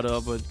coming out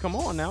of, but come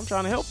on now, I'm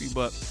trying to help you.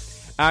 But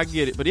I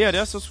get it. But yeah,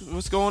 that's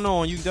what's going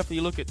on. You can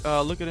definitely look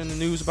at in the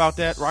news about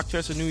that.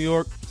 Rochester, New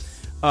York,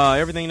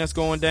 everything that's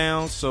going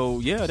down. So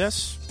yeah,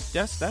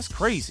 that's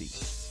crazy.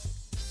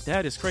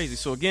 That is crazy.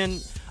 So again,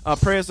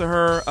 prayers to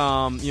her.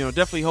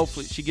 Definitely,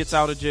 hopefully, she gets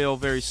out of jail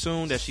very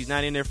soon. That she's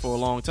not in there for a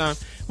long time,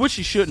 which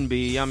she shouldn't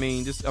be.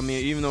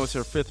 Even though it's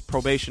her fifth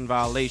probation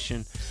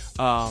violation,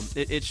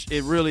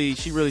 she really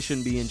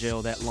shouldn't be in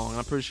jail that long.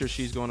 I'm pretty sure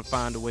she's going to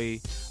find a way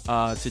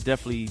to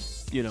definitely,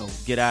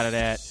 get out of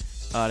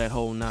that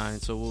whole nine.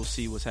 So we'll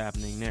see what's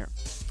happening there.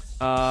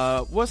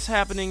 What's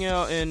happening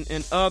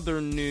in other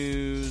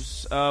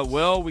news?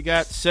 We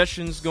got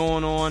sessions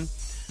going on.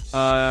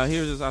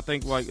 Here's, I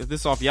think,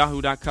 this off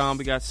Yahoo.com.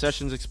 We got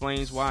Sessions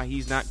explains why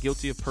he's not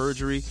guilty of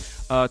perjury.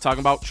 Talking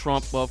about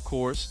Trump, of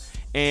course.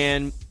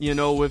 And,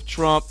 with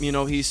Trump,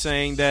 he's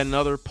saying that in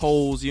other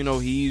polls,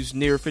 he's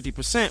near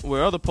 50%,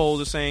 where other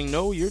polls are saying,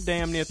 no, you're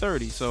damn near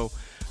 30. So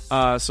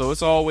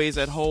it's always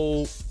that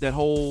whole,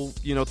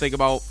 think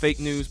about fake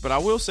news. But I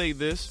will say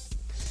this,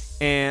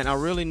 and I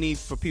really need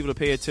for people to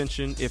pay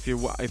attention. If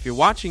you're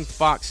watching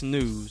Fox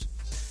News,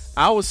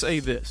 I would say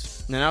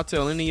this, and I'll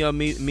tell any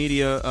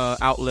media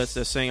outlets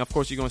that's saying, of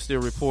course, you're going to still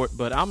report,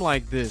 but I'm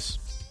like this.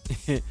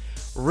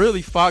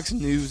 Really, Fox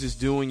News is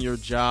doing your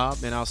job,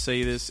 and I'll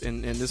say this,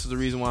 and this is the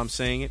reason why I'm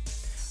saying it.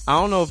 I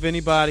don't know if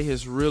anybody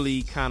has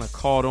really kind of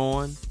caught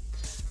on,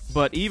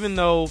 but even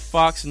though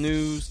Fox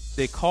News,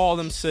 they call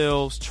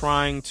themselves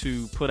trying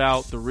to put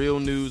out the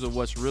real news of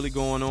what's really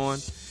going on,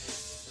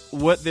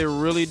 what they're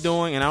really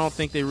doing, and I don't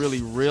think they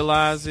really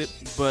realize it,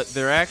 but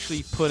they're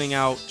actually putting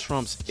out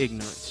Trump's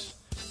ignorance.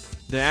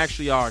 They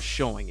actually are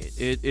showing it.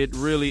 It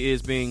really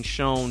is being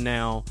shown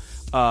now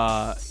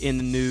in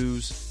the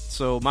news.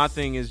 So my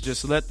thing is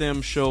just let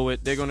them show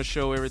it. They're going to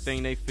show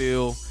everything they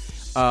feel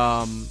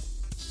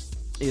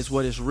is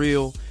what is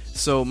real.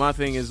 So my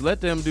thing is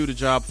let them do the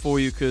job for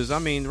you because,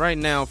 right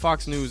now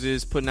Fox News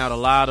is putting out a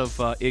lot of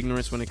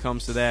ignorance when it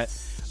comes to that.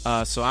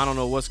 So I don't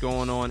know what's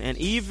going on. And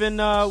even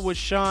with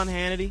Sean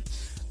Hannity,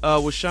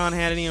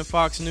 and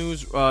Fox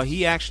News,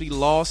 he actually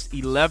lost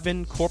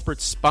 11 corporate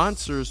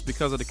sponsors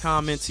because of the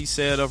comments he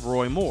said of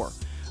Roy Moore.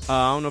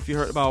 I don't know if you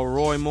heard about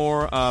Roy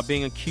Moore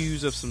being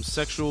accused of some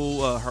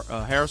sexual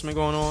harassment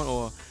going on,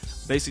 or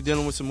basically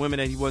dealing with some women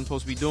that he wasn't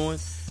supposed to be doing.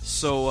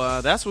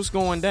 So that's what's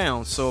going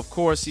down. So of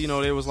course,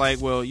 they was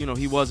like, well,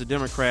 he was a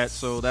Democrat,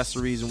 so that's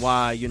the reason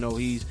why,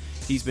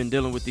 he's been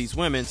dealing with these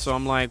women. So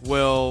I'm like,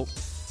 well,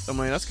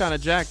 that's kind of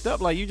jacked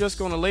up. Like, you just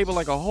going to label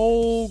like a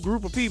whole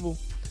group of people,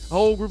 a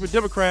whole group of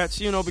Democrats,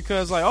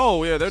 because like,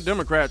 oh yeah, they're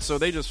Democrats, so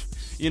they just,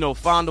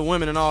 fondle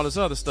women and all this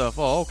other stuff.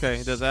 Oh,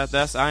 okay,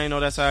 that's I ain't know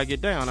that's how I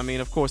get down.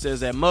 Of course, there's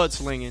that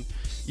mudslinging,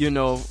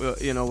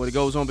 when it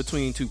goes on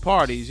between two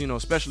parties,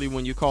 especially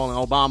when you're calling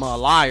Obama a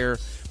liar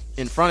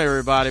in front of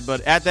everybody.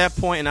 But at that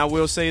point, and I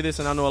will say this,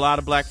 and I know a lot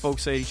of black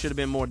folks say he should have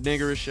been more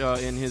niggerish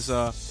in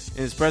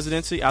his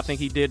presidency. I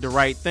think he did the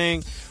right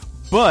thing.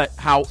 But,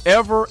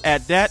 however,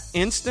 at that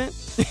instant,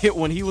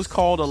 when he was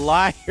called a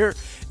liar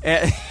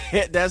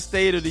at that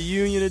State of the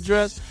Union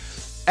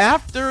address.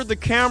 After the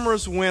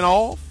cameras went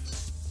off,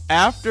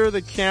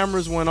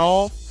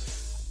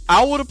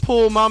 I would have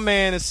pulled my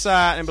man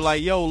aside and be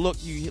like, yo, look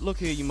here, you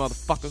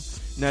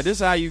motherfucker. Now, this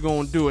is how you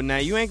going to do it. Now,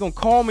 you ain't going to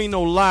call me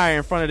no liar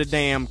in front of the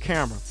damn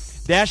camera.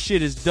 That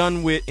shit is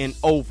done with and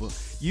over.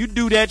 You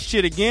do that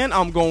shit again,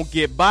 I'm going to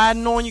get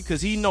Biden on you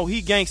because he know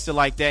he gangster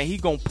like that. He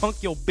going to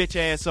punk your bitch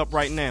ass up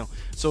right now.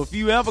 So if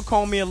you ever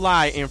call me a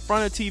liar in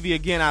front of TV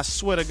again, I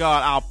swear to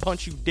God, I'll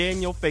punch you dead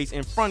in your face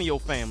in front of your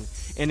family.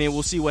 And then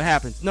we'll see what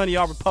happens. None of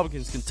y'all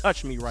Republicans can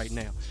touch me right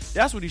now.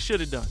 That's what he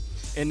should have done.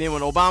 And then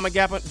when Obama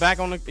got back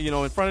on the,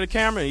 in front of the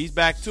camera, he's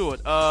back to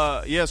it.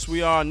 Yes,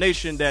 we are a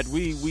nation that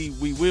we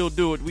will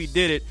do it. We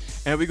did it,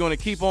 and we're going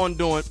to keep on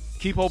doing it,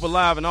 keep hope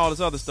alive, and all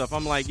this other stuff.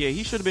 I'm like, yeah,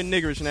 he should have been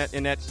niggerish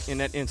in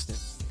that instant.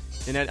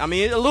 And that, I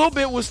mean, a little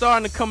bit was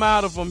starting to come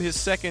out of him his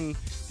second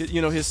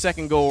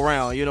go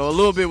around. A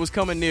little bit was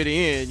coming near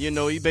the end.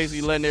 He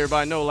basically letting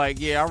everybody know, like,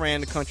 yeah, I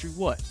ran the country.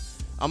 What?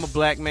 I'm a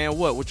black man.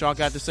 What y'all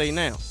got to say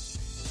now?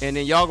 And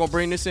then y'all gonna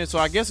bring this in. So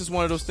I guess it's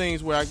one of those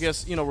things where I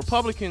guess,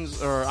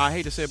 Republicans, or I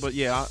hate to say it, but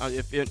yeah,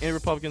 if any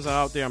Republicans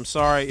are out there, I'm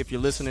sorry if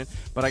you're listening,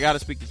 but I got to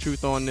speak the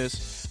truth on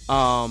this.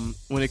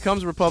 When it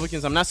comes to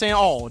Republicans, I'm not saying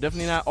all,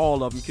 definitely not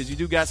all of them, because you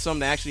do got some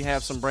that actually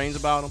have some brains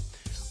about them.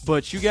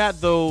 But you got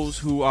those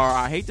who are,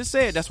 I hate to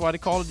say it, that's why they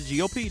call it the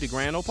GOP, the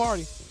Grand Old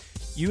Party.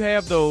 You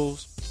have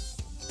those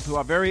who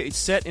are very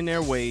set in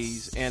their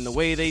ways, and the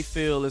way they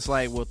feel is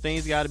like, well,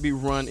 things got to be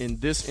run in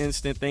this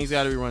instant, things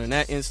got to be run in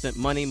that instant,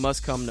 money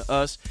must come to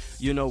us,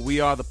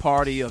 we are the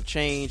party of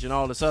change and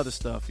all this other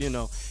stuff,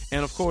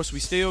 and of course we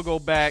still go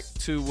back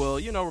to,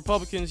 well,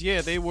 Republicans,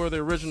 yeah, they were the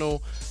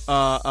original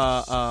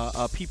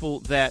people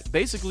that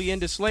basically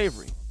ended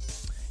slavery.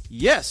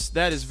 Yes,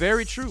 that is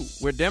very true,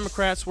 where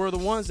Democrats were the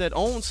ones that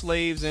owned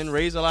slaves and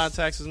raised a lot of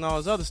taxes and all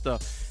this other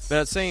stuff. But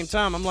at the same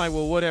time, I'm like,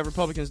 well, what have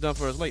Republicans done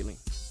for us lately?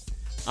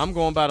 I'm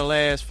going by the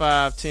last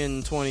 5,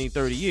 10, 20,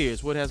 30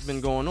 years. What has been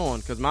going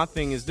on? Because my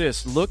thing is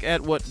this. Look at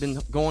what's been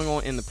going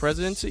on in the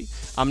presidency.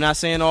 I'm not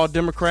saying all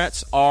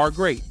Democrats are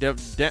great.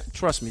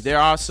 Trust me, there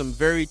are some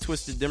very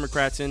twisted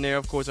Democrats in there.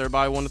 Of course,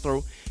 everybody want to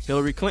throw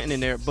Hillary Clinton in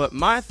there. But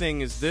my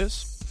thing is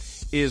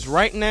this, is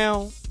right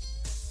now,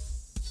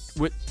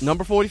 with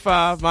number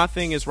 45, my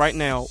thing is right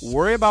now,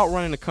 worry about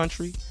running the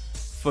country.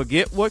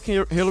 Forget what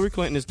Hillary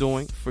Clinton is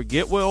doing.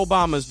 Forget what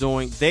Obama is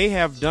doing. They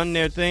have done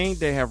their thing.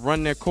 They have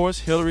run their course.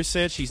 Hillary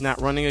said she's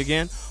not running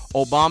again.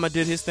 Obama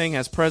did his thing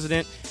as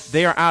president.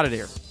 They are out of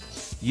there.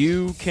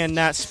 You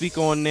cannot speak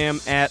on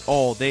them at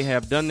all. They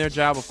have done their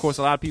job. Of course,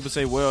 a lot of people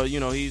say, well,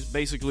 he's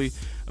basically,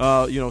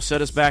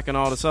 set us back and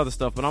all this other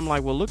stuff. But I'm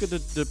like, well, look at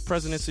the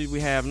presidency we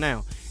have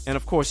now. And,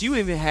 of course, you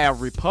even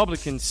have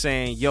Republicans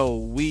saying, yo,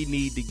 we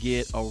need to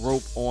get a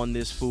rope on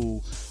this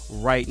fool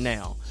right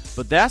now.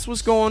 But that's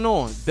what's going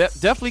on.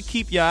 Definitely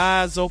keep your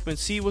eyes open.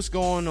 See what's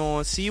going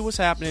on. See what's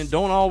happening.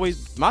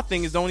 My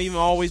thing is don't even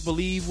always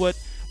believe what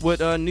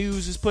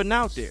news is putting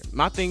out there.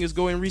 My thing is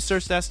go and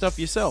research that stuff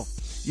yourself.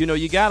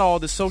 You got all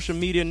the social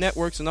media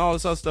networks and all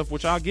this other stuff,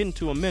 which I'll get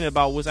into in a minute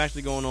about what's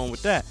actually going on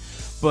with that.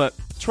 But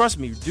trust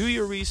me, do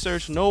your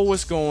research. Know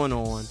what's going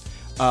on.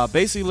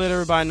 Basically let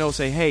everybody know,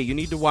 say, hey, you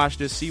need to watch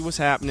this. See what's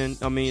happening.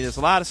 I mean, there's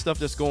a lot of stuff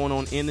that's going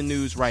on in the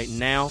news right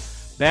now.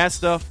 Bad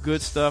stuff,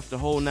 good stuff, the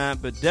whole nine,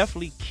 but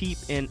definitely keep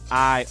an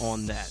eye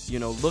on that.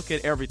 Look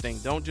at everything.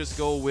 Don't just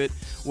go with,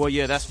 well,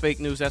 yeah, that's fake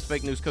news,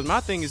 Because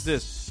my thing is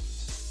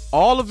this.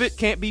 All of it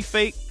can't be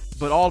fake,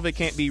 but all of it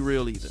can't be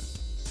real either.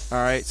 All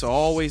right? So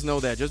always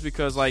know that. Just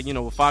because,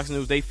 with Fox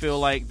News, they feel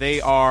like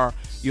they are,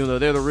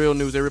 they're the real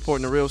news, they're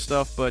reporting the real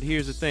stuff. But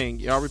here's the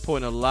thing. Y'all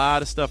reporting a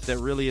lot of stuff that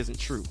really isn't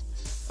true.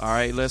 All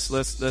right?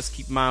 Let's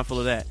keep mindful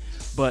of that.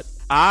 But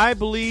I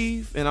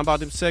believe, and I'm about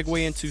to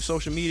segue into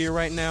social media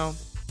right now,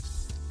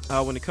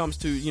 when it comes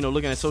to,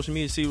 looking at social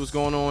media, see what's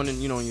going on,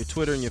 and, on your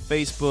Twitter and your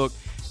Facebook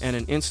and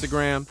in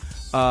Instagram,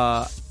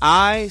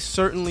 I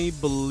certainly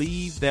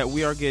believe that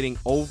we are getting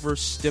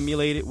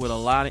overstimulated with a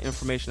lot of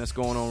information that's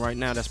going on right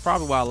now. That's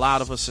probably why a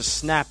lot of us are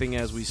snapping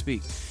as we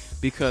speak.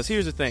 Because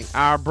here's the thing.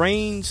 Our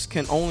brains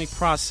can only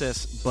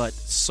process but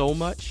so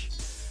much.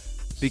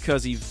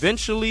 Because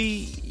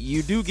eventually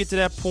you do get to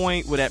that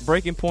point, with that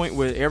breaking point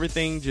where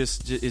everything is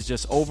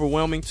just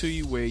overwhelming to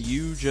you, where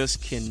you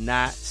just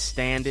cannot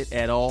stand it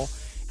at all.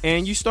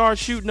 And you start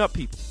shooting up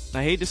people.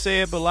 I hate to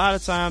say it, but a lot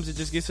of times it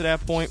just gets to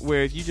that point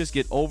where if you just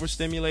get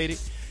overstimulated,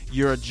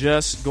 you're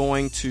just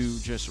going to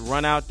just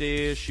run out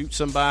there, shoot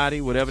somebody,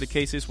 whatever the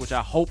case is, which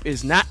I hope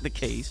is not the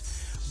case.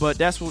 But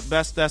that's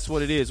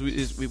what it is.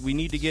 We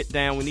need to get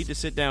down. We need to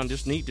sit down.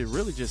 Just need to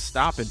really just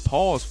stop and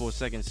pause for a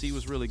second and see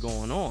what's really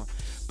going on.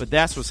 But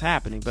that's what's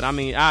happening. But, I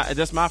mean,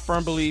 that's my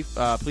firm belief.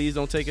 Please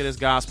don't take it as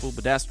gospel,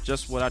 but that's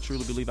just what I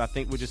truly believe. I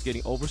think we're just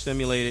getting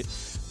overstimulated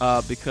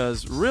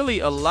because really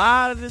a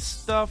lot of this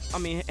stuff, I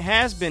mean,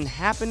 has been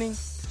happening,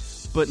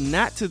 but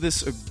not to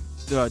this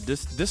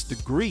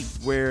degree,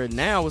 where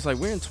now it's like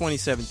we're in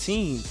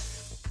 2017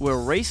 where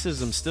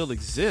racism still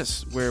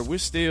exists, where we're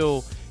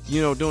still,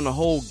 during the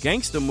whole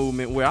gangster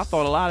movement, where I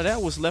thought a lot of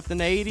that was left in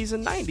the 80s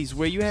and 90s,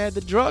 where you had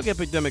the drug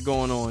epidemic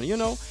going on,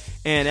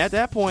 And at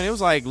that point, it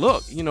was like,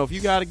 look, if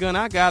you got a gun,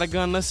 I got a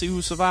gun. Let's see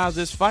who survives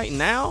this fight.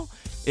 Now,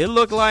 it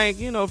looked like,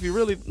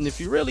 if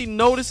you really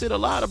notice it, a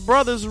lot of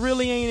brothers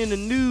really ain't in the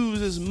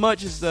news as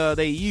much as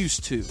they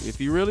used to,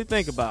 if you really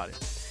think about it.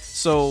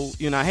 So,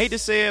 I hate to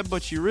say it,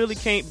 but you really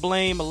can't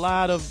blame a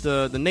lot of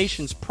the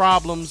nation's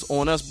problems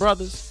on us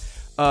brothers.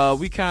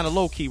 We kind of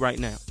low-key right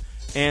now.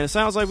 And it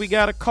sounds like we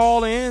got a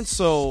call in.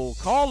 So,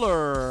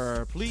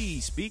 caller,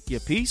 please speak your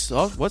piece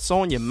of what's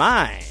on your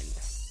mind.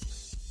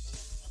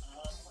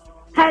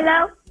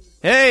 Hello?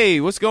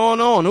 Hey, what's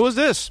going on? Who is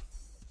this?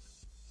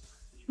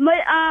 But,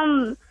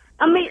 I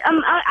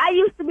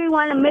used to be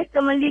one of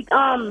Mr. Malik.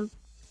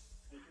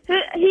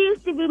 He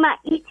used to be my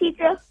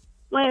teacher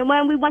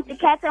when we went to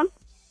catch him.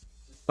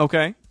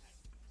 Okay.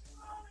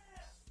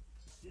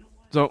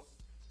 So,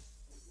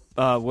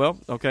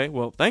 okay.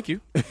 Well, thank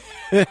you.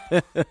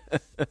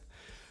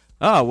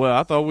 Well,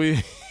 I thought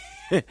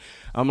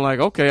I'm like,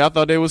 okay, I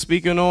thought they were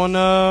speaking on,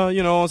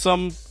 on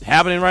something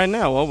happening right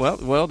now.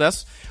 Well,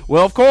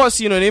 of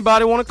course,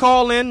 anybody want to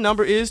call in,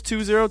 number is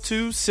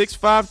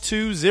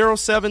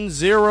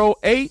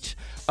 202-652-0708.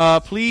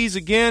 Please,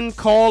 again,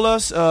 call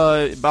us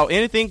about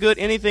anything good,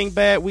 anything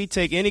bad. We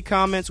take any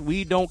comments.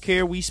 We don't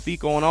care. We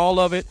speak on all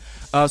of it.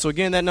 So,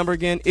 again, that number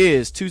again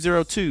is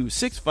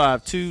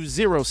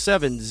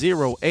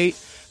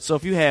 202-652-0708. So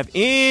if you have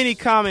any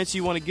comments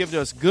you want to give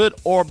to us, good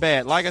or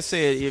bad, like I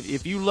said,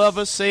 if you love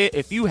us, say it.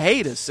 If you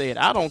hate us, say it.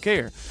 I don't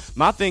care.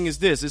 My thing is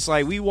this. It's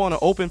like we want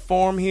an open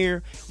forum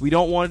here. We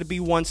don't want it to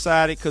be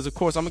one-sided because, of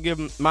course, I'm going to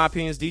give my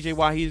opinions. DJ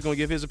Wahid is going to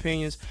give his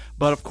opinions.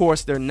 But, of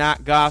course, they're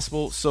not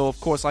gospel. So,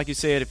 of course, like you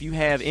said, if you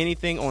have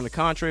anything on the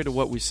contrary to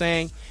what we're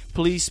saying,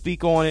 please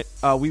speak on it.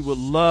 We would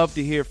love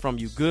to hear from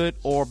you, good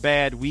or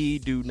bad. We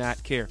do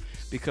not care.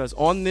 Because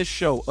on this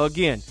show,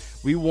 again,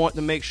 we want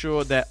to make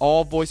sure that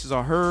all voices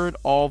are heard,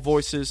 all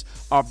voices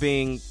are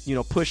being,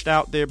 pushed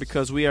out there,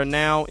 because we are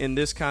now in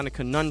this kind of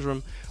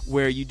conundrum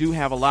where you do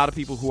have a lot of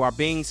people who are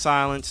being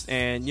silenced,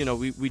 and,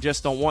 we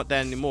just don't want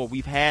that anymore.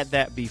 We've had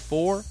that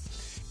before,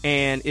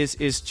 and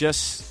it's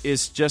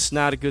just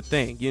not a good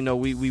thing.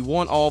 We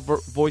want all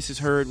voices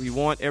heard, we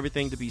want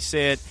everything to be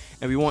said,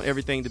 and we want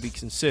everything to be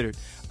considered,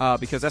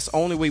 because that's the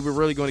only way we're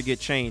really going to get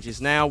change. Is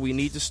now we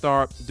need to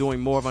start doing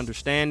more of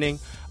understanding.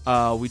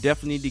 We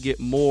definitely need to get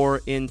more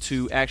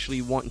into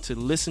actually wanting to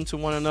listen to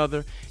one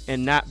another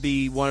and not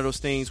be one of those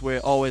things where,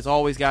 it's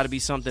always got to be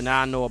something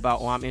that I know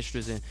about or I'm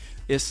interested in.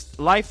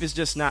 Life is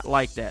just not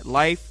like that.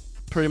 Life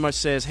pretty much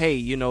says, hey,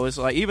 it's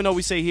like, even though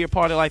we say here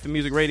Party Life and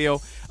Music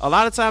Radio, a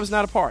lot of times it's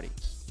not a party.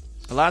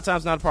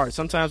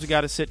 Sometimes we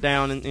got to sit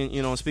down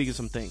and speak of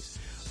some things.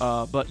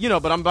 But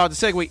I'm about to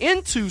segue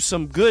into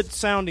some good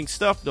sounding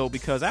stuff, though,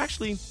 because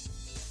actually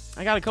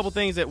I got a couple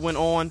things that went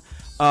on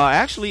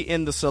actually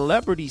in the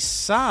celebrity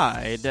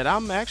side that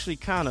I'm actually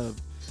kind of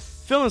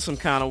feeling some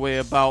kind of way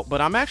about,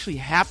 but I'm actually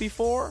happy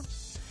for.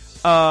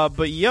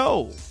 But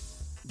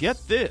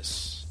get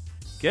this.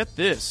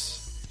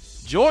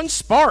 Jordin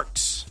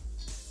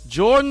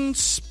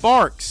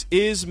Sparks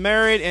is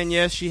married, and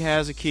yes, she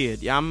has a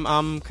kid.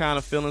 I'm kind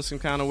of feeling some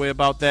kind of way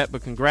about that,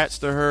 but congrats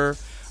to her.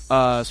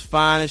 As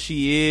fine as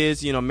she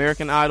is,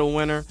 American Idol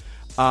winner.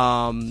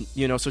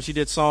 So she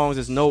did songs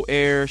as No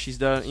Air. She's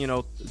done,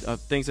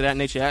 things of that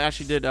nature. I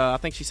actually did, I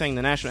think she sang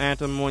the national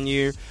anthem one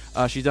year.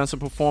 She's done some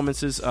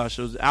performances.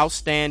 She was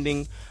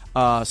outstanding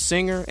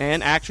singer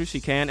and actress. She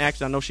can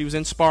act. I know she was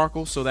in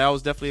Sparkle, so that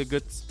was definitely a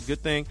good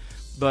thing.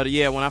 But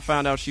yeah, when I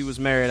found out she was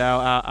married,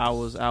 I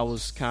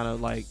was kind of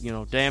like,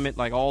 damn it,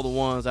 like all the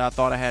ones I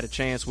thought I had a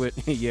chance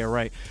with. Yeah,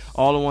 right.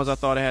 All the ones I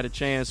thought I had a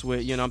chance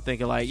with, I'm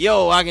thinking like,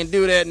 I can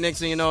do that. Next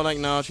thing you know, like,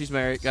 no, she's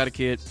married, got a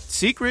kid.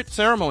 Secret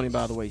ceremony,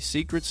 by the way,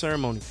 secret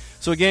ceremony.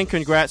 So again,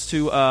 congrats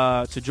to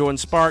Jordin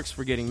Sparks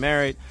for getting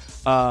married.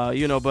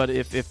 But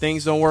if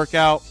things don't work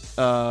out,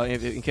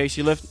 in case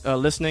you're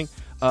listening,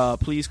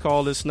 please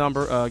call this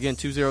number, again,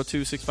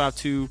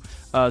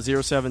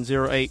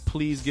 202-652-0708.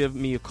 Please give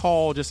me a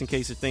call just in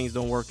case if things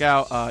don't work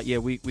out.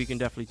 We can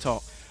definitely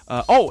talk.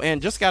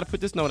 And just got to put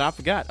this note, I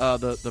forgot.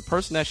 The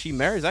person that she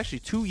married is actually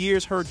 2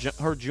 years her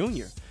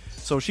junior.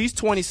 So she's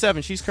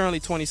 27. She's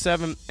currently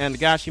 27. And the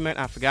guy she met,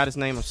 I forgot his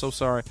name. I'm so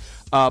sorry.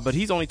 But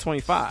he's only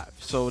 25.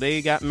 So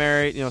they got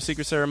married,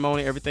 secret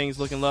ceremony. Everything's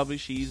looking lovely.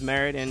 She's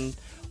married and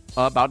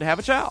about to have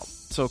a child.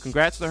 So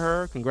congrats to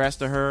her.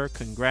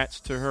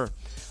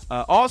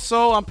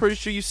 Also, I'm pretty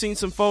sure you've seen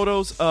some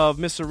photos of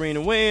Miss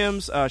Serena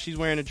Williams. She's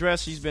wearing a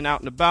dress. She's been out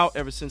and about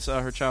ever since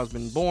her child's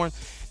been born.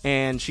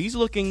 And she's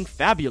looking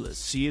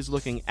fabulous. She is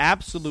looking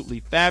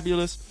absolutely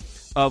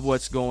fabulous of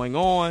what's going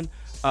on.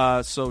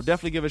 So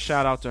definitely give a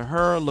shout out to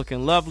her.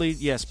 Looking lovely.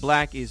 Yes,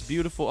 black is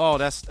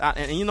beautiful.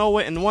 And you know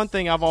what? And one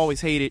thing I've always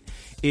hated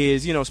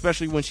is,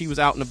 especially when she was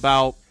out and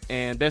about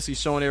and basically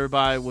showing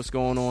everybody what's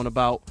going on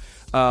about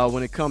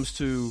when it comes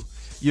to,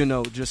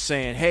 just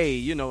saying,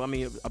 hey,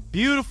 a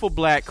beautiful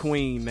black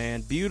queen,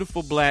 man.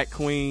 Beautiful black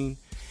queen.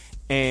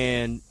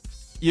 And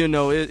you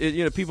know,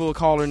 you know, people will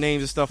call her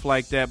names and stuff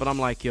like that. But I'm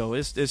like, yo,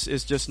 it's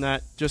just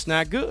not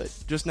good,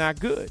 just not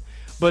good.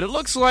 But it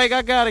looks like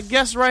I got a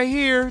guest right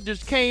here.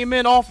 Just came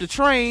in off the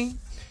train.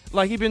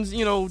 Like he been,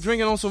 you know,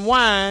 drinking on some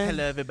wine.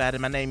 Hello, everybody.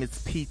 My name is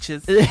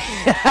Peaches. Well,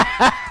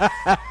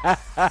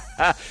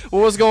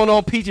 what's going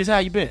on, Peaches? How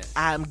you been?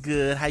 I'm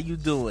good. How you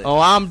doing? Oh,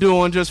 I'm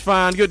doing just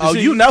fine. Good to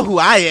see you. You know who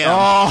I am.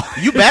 Oh.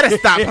 You better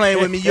stop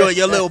playing with me. You and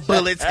your little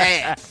bullets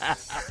hat.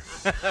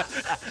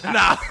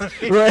 Nah,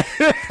 Right.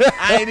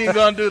 I ain't even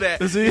gonna do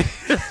that. See?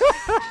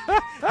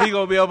 He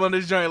gonna be up on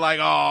this joint like,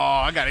 oh,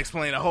 I gotta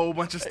explain a whole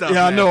bunch of stuff.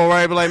 Yeah, I now. know,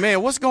 right? But like,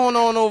 man, what's going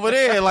on over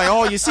there? Like,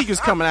 all your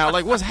secrets coming out.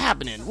 Like, what's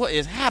happening? What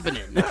is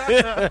happening? What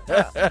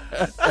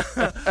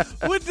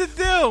the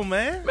deal,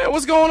 man? Man,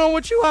 what's going on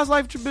with you? How's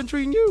life been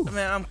treating you?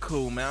 Man, I'm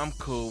cool, man.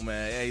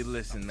 Hey,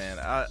 listen, man.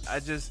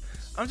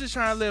 I'm just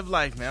trying to live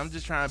life, man. I'm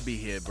just trying to be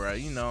here, bro.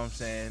 You know what I'm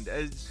saying?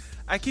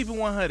 I keep it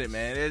 100,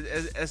 man.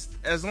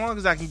 As long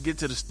as I can get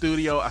to the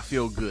studio, I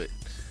feel good.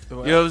 You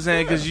know what I'm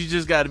saying? Because you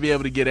just got to be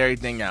able to get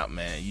everything out,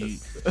 man. You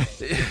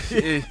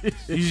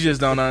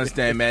just don't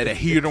understand, man. The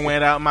heater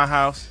went out in my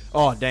house.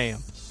 Oh, damn.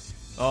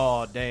 You know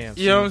what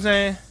I'm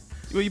saying?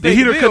 Well, you The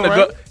heater bill, couldn't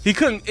right? go.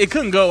 It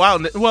couldn't go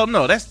out. Well,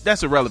 no,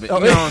 that's irrelevant. You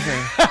know what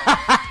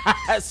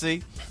I'm saying?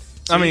 See?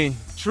 I mean,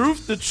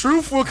 the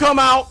truth will come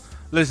out.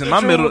 listen, The my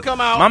truth will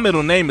come out.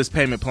 middle name is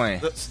Payment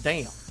Plan.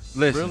 Damn.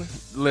 Listen, Really?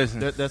 listen.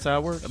 That's how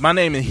it works? My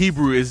name in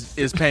Hebrew is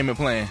Payment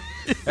Plan.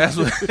 That's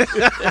what.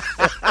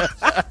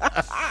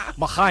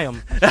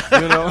 Mahayim.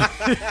 You know?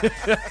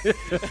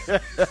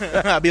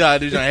 I'll be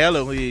like,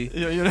 hello,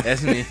 You know?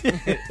 that's me. They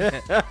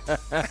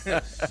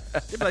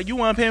be like, you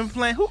want a payment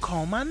plan? Who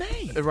called my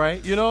name?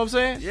 Right? You know what I'm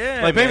saying?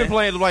 Yeah, Like, payment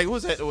man. plan, like,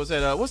 what's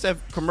that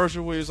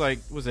commercial where it's like,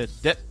 was that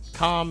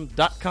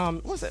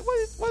Debtcom.com? What's that?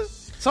 What?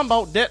 Something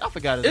about debt? I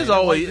forgot his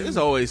name. There's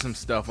always some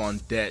stuff on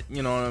debt.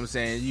 You know what I'm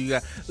saying? You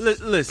got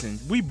listen.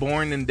 We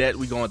born in debt.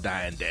 We gonna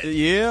die in debt.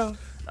 Yeah.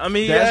 I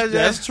mean,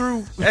 That's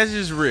true. That's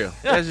just real.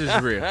 That's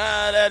just real.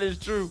 That is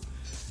true.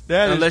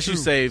 Unless you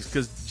saved,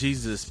 because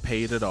Jesus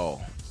paid it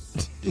all.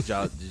 Did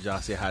y'all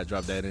see how I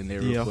dropped that in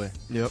there real quick?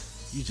 Yep.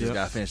 You just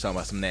got finished talking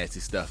about some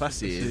nasty stuff. I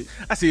see it.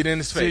 I see it in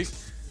his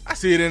face. I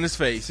see it in his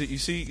face. You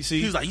see.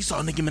 He was like, "You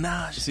saw Nicki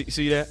Minaj."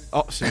 See that?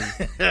 Oh, see. Look at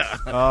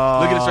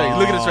his face.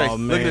 Look at his face.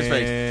 Man. Look at his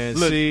face.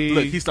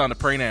 Look, he's starting to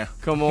pray now.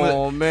 Come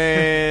on,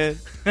 man.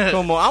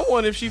 Come on. I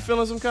wonder if she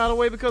feeling some kind of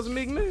way because of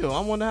Meek Mill. I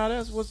wonder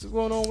what's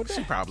going on with that.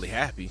 She probably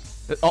happy.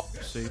 Oh,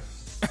 see.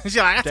 She's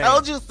like, I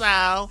told you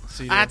so.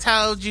 See I that?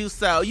 told you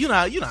so. You know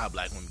how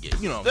black women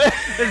get. You know.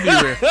 Let's be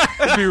real.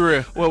 Let's be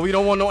real. Well, we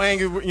don't want no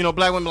angry,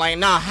 black women like,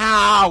 nah,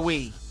 how are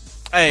we?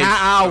 Hey,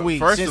 how are we?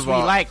 First Since of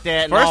all, we like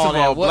that and first all of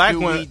all, that, what black do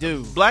women we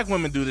do? Black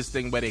women do this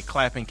thing where they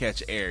clap and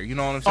catch air. You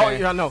know what I'm Oh,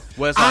 saying? yeah, I know.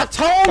 Where it's I like,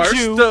 told first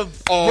you.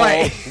 First of all,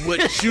 Right.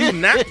 what you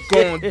not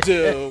going to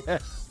do.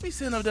 We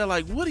sitting up there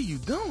like, what are you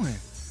doing?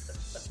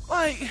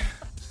 Like,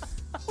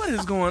 what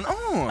is going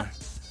on?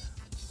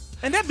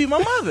 And that be my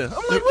mother.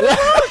 I'm like, what is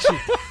wrong with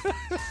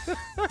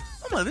you? My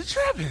mother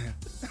trapping.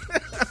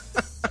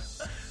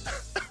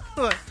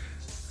 I'm like,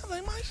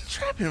 Mom, you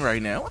trapping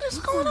right now. What is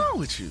going on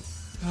with you?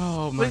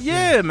 Oh my! But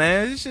yeah,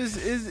 man, it's just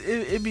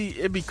it'd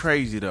be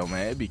crazy though,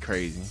 man. It'd be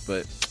crazy,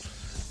 but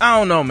I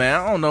don't know,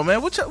 man.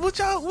 What's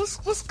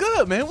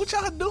good, man? What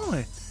y'all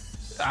doing?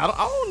 I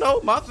don't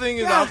know. My thing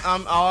is,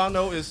 I'm all I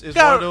know is one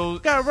Got of those.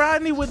 got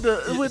Rodney with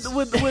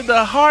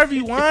the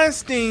Harvey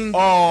Weinstein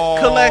Oh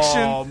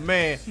collection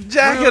man,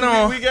 jacket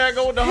on. We gotta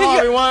go with the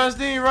Harvey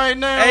Weinstein right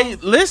now. Hey,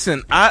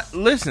 listen, I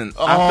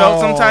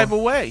felt some type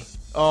of way.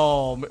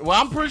 Oh, well,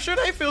 I'm pretty sure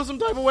they feel some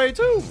type of way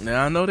too.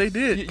 Now I know they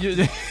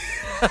did.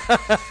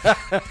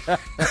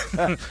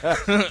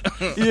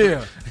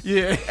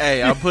 Yeah.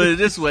 Hey, I'll put it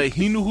this way: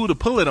 he knew who to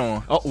pull it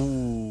on. Oh,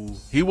 ooh.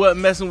 He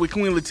wasn't messing with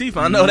Queen Latifah.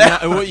 I know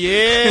that.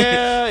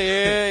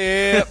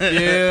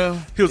 Yeah.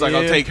 He was like,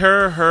 "I'll take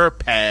her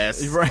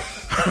pass." Right.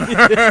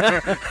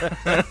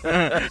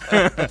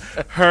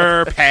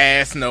 Her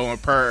pass, no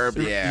perp.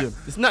 Yeah.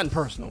 It's nothing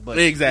personal, but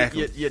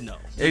Exactly. You know.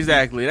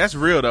 Exactly. That's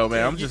real though,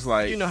 man. I'm just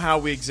like, you know how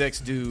we execs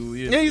do.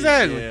 Yeah,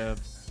 exactly. Yeah.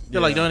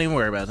 You're like, don't even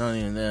worry about it. Don't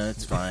even.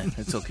 It's fine.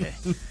 It's okay.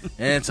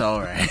 It's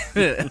all right.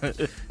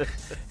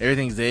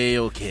 Everything's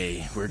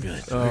okay. We're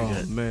good. We're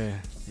good. Man.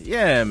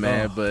 Yeah,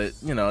 man. But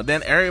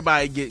then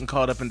everybody getting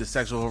caught up in the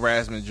sexual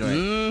harassment joint.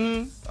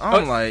 Mm-hmm.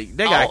 I'm like,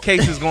 they got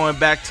cases going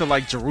back to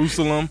like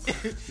Jerusalem.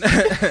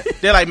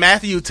 They're like,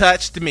 Matthew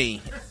touched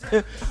me.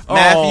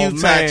 Matthew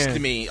touched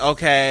me.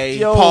 Okay,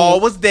 Yo. Paul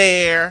was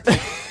there.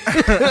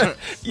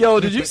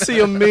 Yo, did you see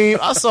a meme?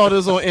 I saw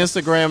this on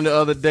Instagram the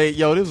other day.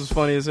 Yo, this was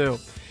funny as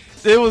hell.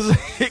 It was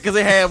because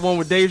they had one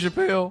with Dave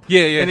Chappelle.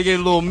 Yeah. And they gave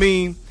a little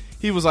meme.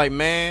 He was like,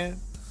 man,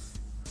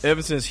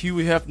 ever since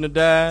Huey Hefner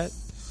died,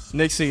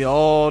 next thing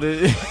all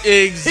this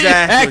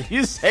Exactly.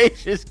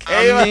 accusations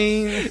came out.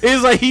 It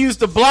was like he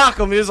used to block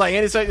them. It was like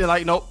anything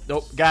like, nope,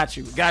 got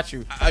you.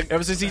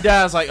 Ever since he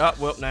died, it's like,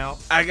 well, now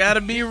I gotta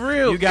be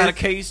real. you got a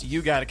case.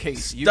 You got a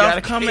case.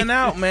 Stuff coming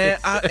out, man.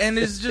 And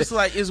it's just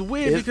like, it's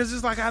weird because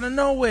it's like out of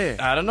nowhere.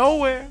 Out of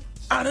nowhere.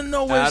 out of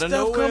nowhere,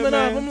 stuff coming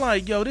up. I'm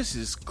like, yo, this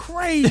is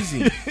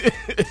crazy.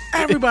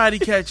 Everybody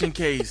catching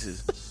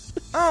cases.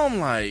 I'm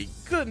like,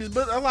 goodness,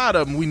 but a lot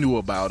of them we knew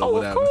about or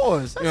whatever. Of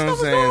course. You know what I'm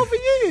saying? Going for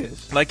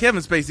years. Like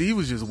Kevin Spacey, he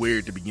was just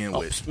weird to begin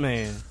with.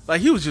 Man.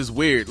 Like, he was just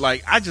weird.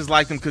 Like, I just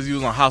liked him because he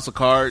was on House of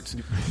Cards.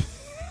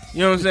 You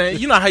know what I'm saying?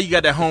 You know how you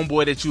got that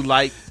homeboy that you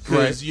like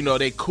because, you know,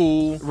 they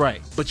cool.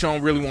 Right. But you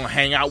don't really want to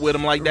hang out with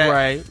them like that.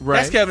 Right.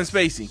 That's Kevin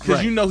Spacey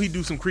because you know he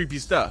do some creepy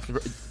stuff.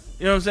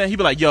 You know what I'm saying? He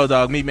be like, yo,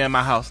 dog, meet me at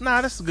my house.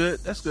 Nah, that's good.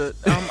 That's good.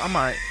 I'm all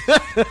right.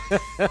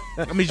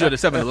 I'll meet you at the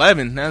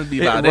 7-Eleven. That'll be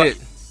about it.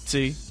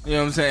 See? You know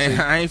what I'm saying?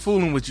 I ain't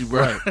fooling with you,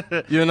 bro.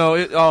 Right. You know,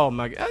 oh,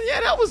 my God.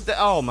 Yeah, that was,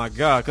 oh, my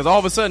God. Because all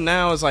of a sudden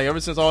now, it's like ever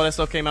since all that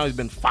stuff came out, he's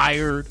been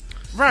fired.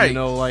 Right. You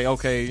know, like,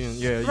 okay,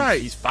 yeah,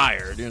 right. He's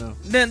fired, you know.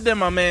 Then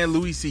my man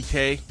Louis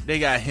C.K., they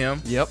got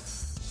him. Yep.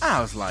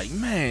 I was like,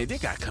 man, they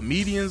got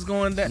comedians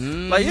going down.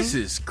 Mm-hmm. Like, this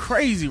is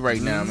crazy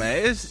right now,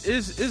 man.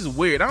 It's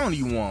weird. I don't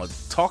even want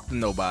to talk to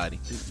nobody.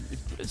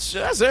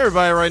 That's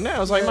everybody right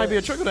now. It's like it might be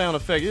a trickle down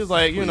effect. It's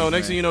like, you know,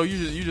 next thing you know,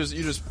 you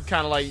just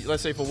kind of like,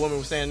 let's say if a woman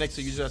was standing next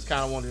to you, you just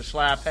kind of wanted to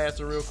slide past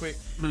her real quick.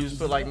 You just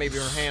put like maybe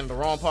her hand in the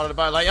wrong part of the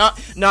body. Like,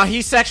 no,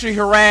 he sexually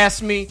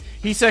harassed me.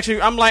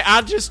 I'm like,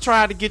 I just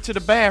tried to get to the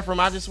bathroom.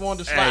 I just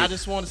wanted to slide. Hey. I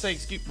just wanted to say,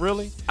 excuse,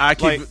 really? I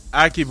keep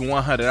it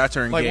 100. I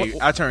turn gay.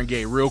 I turn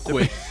gay real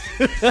quick.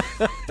 I'm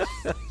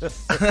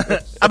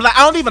like,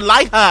 I don't even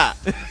like her.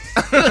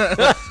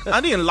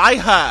 I didn't like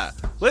her.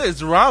 What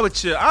is wrong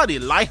with you? I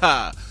didn't like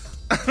her.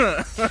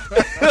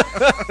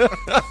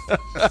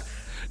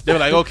 They were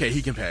like, okay,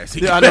 he can pass.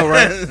 I know,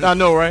 right? I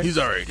know, right? He's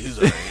all right.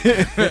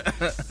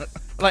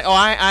 Like, oh,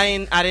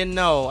 I didn't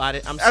know. I'm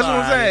sorry. That's what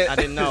I'm saying. I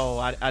didn't know.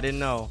 I didn't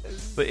know.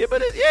 But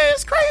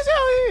it's crazy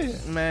out here.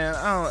 Man,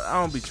 I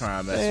don't be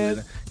trying to mess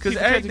with it. Because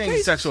everything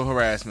is sexual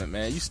harassment,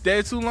 man. You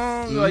stay too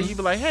long, like you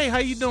be like, hey, how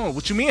you doing?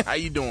 What you mean, how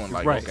you doing?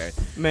 Like, right. Okay.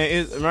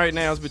 Man, right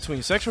now it's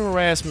between sexual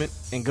harassment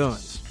and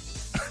guns.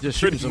 Just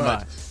shooting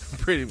somebody.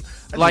 Pretty much.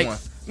 Like,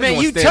 man,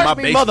 you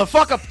touched me,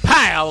 motherfucker,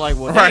 pow. Like,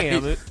 well, right.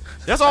 Damn.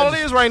 That's all it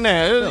is right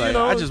now. Like, you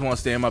know? I just want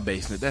to stay in my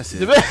basement. That's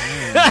it. I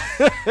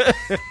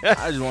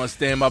just want to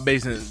stay in my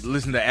basement and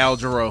listen to Al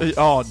Jarreau.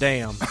 Oh,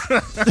 damn.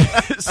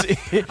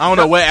 I don't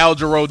know where Al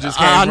Jarreau just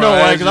came from. I know,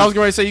 right? Because I was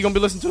going to say, you going to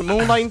be listening to the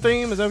Moonlighting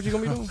theme? Is that what you're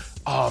going to be doing?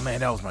 Oh,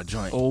 man, that was my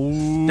joint.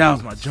 Oh. That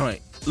was my joint.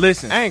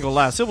 Listen. I ain't going to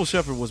lie. Sybil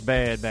Shepherd was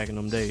bad back in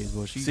them days.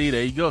 But See,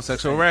 there you go.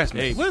 Sexual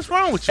harassment. Hey. What's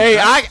wrong with you? Hey,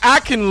 I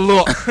can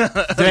look.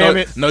 Damn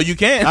it. No, you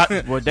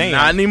can't. Well, damn.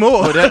 Not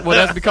anymore. Well,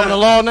 that's becoming a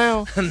law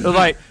now? It's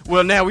like,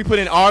 well, now we put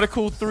in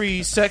Article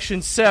 3,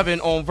 Section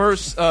 7 on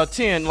verse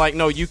 10. Like,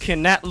 no, you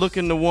cannot look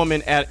in the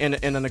woman in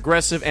an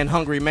aggressive and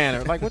hungry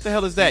manner. Like, what the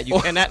hell is that?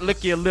 You cannot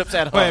lick your lips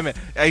at her. Wait a minute.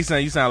 Hey,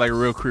 you sound like a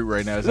real creep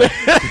right now. Like,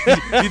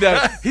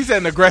 he said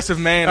an aggressive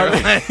manner.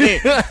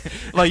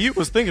 Like, you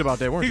was thinking about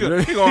that, weren't you?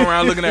 He going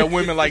around looking at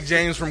women like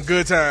James from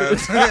Good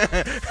Times. You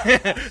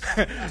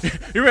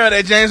remember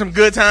that James from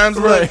Good Times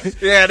look?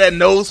 Right. Yeah, that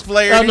nose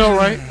flare. I know,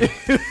 right?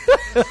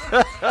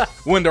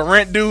 When the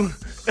rent due,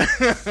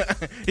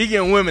 he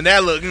getting women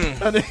that look.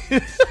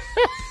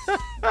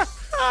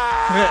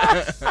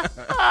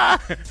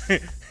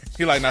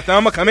 He like, now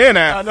Thelma, come here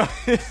now. I know.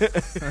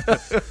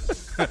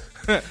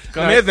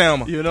 Come here,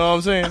 Thelma. You know what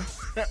I'm saying?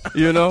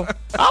 You know?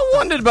 I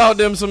wondered about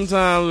them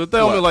sometimes with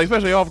Thelma, like,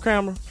 especially off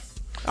camera.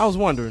 I was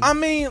wondering. I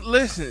mean,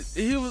 listen,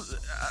 he was...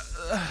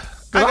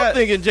 I'm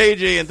thinking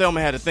JJ and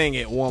Thelma had a thing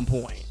at one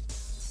point.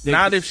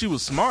 Not if she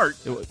was smart.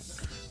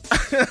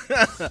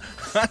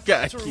 I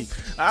got True.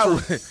 I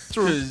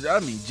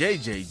mean,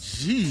 JJ,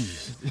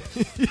 jeez.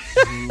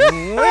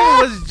 When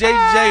was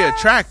JJ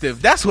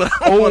attractive? That's what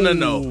I want to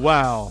know.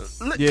 Wow.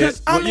 Yeah.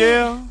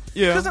 Yeah.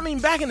 Because I mean,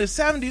 back in the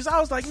 70s, I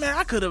was like, man,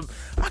 I could have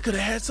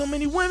had so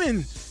many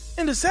women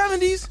in the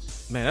 70s.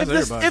 Man,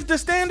 that's everybody. If the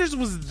standards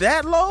was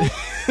that low,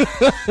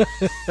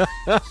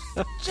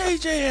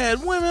 JJ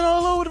had women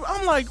all over.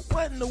 I'm like,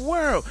 what in the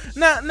world?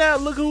 Now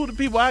look who the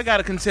people I got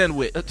to contend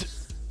with.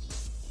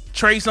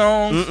 Trey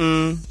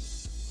Songz.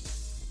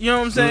 You know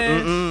what I'm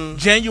saying?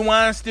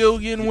 Genuine still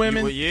getting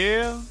women. Well,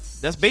 yeah.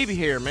 That's baby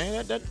hair,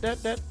 man.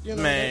 That you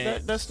know,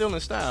 man. That's still in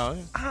style.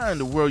 Yeah. How in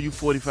the world you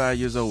 45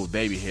 years old with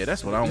baby hair?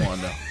 That's what I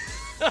want to know.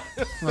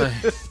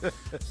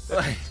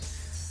 like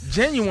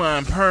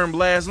Genuine perm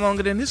lasts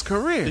longer than his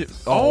career.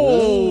 Why?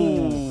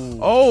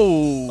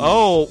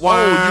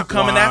 You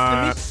coming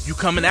after me? You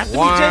coming after me,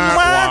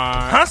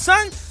 Genuine? Huh,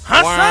 son?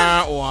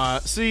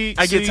 Why? See,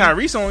 I get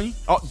Tyrese on you.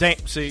 Oh,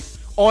 damn. See,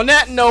 on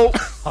that note,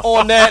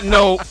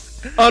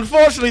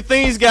 unfortunately,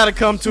 things got to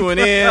come to an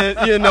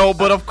end, you know.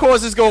 But of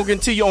course, it's gonna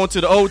continue on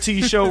to the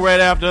OT show right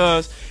after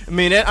us. I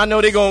mean, I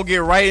know they're gonna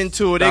get right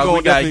into it.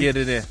 We gotta get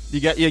it in.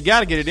 You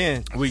gotta get it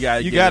in. You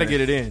gotta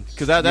get it in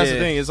because that's the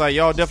thing. It's like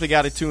y'all definitely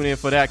got to tune in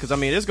for that because I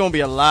mean, there's gonna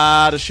be a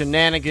lot of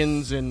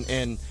shenanigans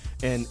and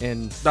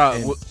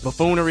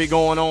buffoonery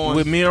going on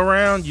with me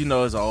around. You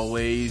know, it's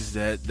always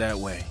that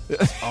way.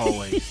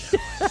 Always.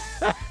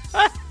 That way.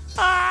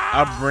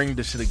 I bring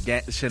the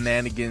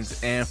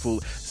shenanigans and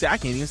fool. See, I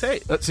can't even say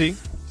it. See,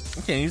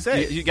 Can't you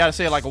say it? You got to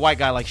say it like a white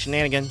guy, like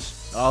shenanigans.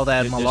 All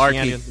that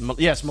malarkey.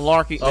 Yes,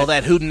 malarkey. All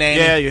that hootenanny.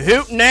 Yeah, you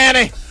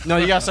hootenanny. No,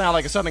 you got to sound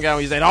like a Southern guy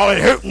when you say, all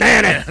that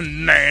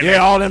hootenanny. Yeah,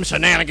 all them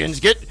shenanigans.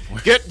 Get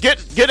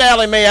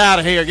Allie Mae out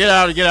of here. Get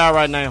out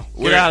right now.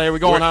 Get out of here. We're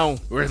going home.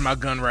 Where's my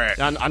gun rack?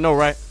 I know,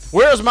 right?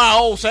 Where's my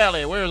old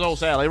Sally? Where's old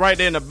Sally? Right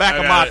there in the back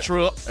of my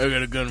truck. I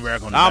got a gun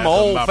rack on the I'm back an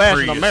of my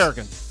old-fashioned Prius.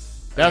 American.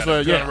 That's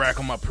what. Gun rack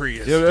on my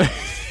Prius.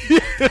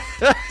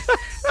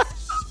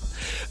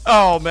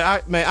 Oh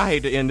man, I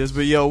hate to end this,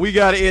 but yo, we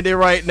gotta end it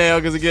right now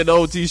because again, the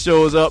OT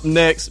show is up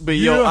next. But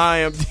yo, I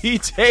am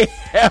DJ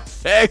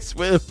FX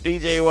with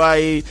DJ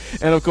YE,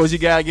 and of course, you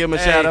gotta give him a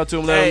shout out to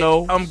him, let him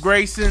know. I'm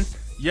Grayson.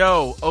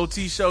 Yo,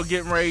 OT show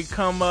getting ready to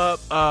come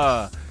up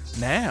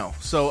now.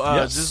 So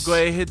just go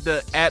ahead and hit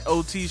the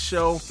 @OT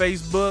show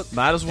Facebook.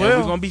 Might as well.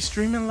 We're gonna be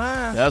streaming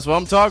live. That's what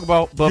I'm talking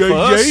about. But for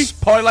us,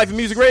 Party Life and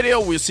Music Radio,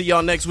 we'll see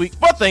y'all next week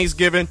for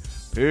Thanksgiving.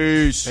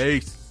 Peace.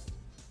 Peace.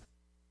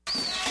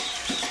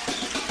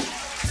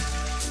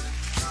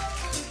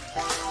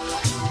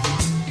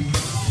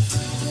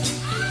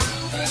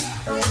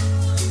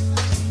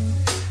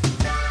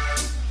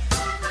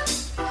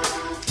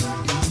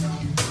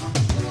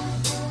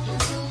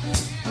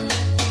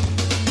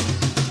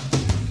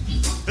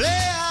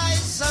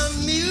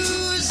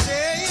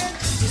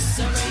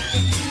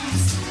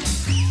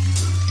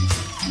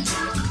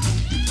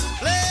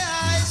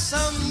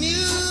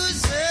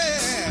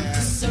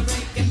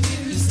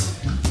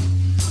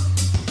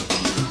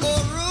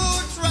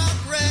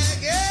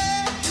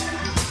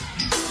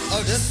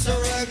 Just a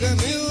reggae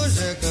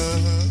music,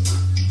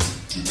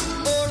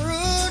 Oh,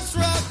 roots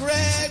rock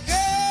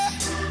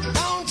reggae.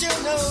 Don't you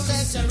know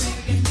that's a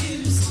reggae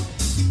music?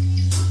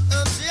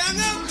 I'm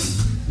younger.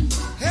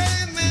 Hey,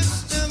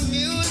 Mr.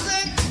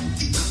 Music,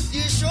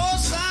 you sure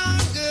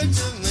sound good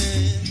to me.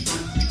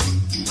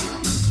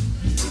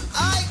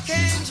 I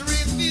can't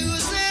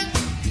refuse it.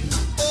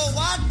 Oh,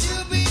 what you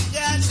be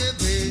got to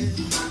be.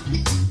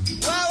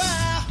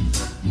 Well,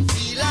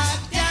 feel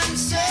like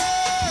dancing.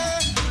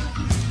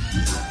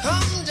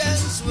 Come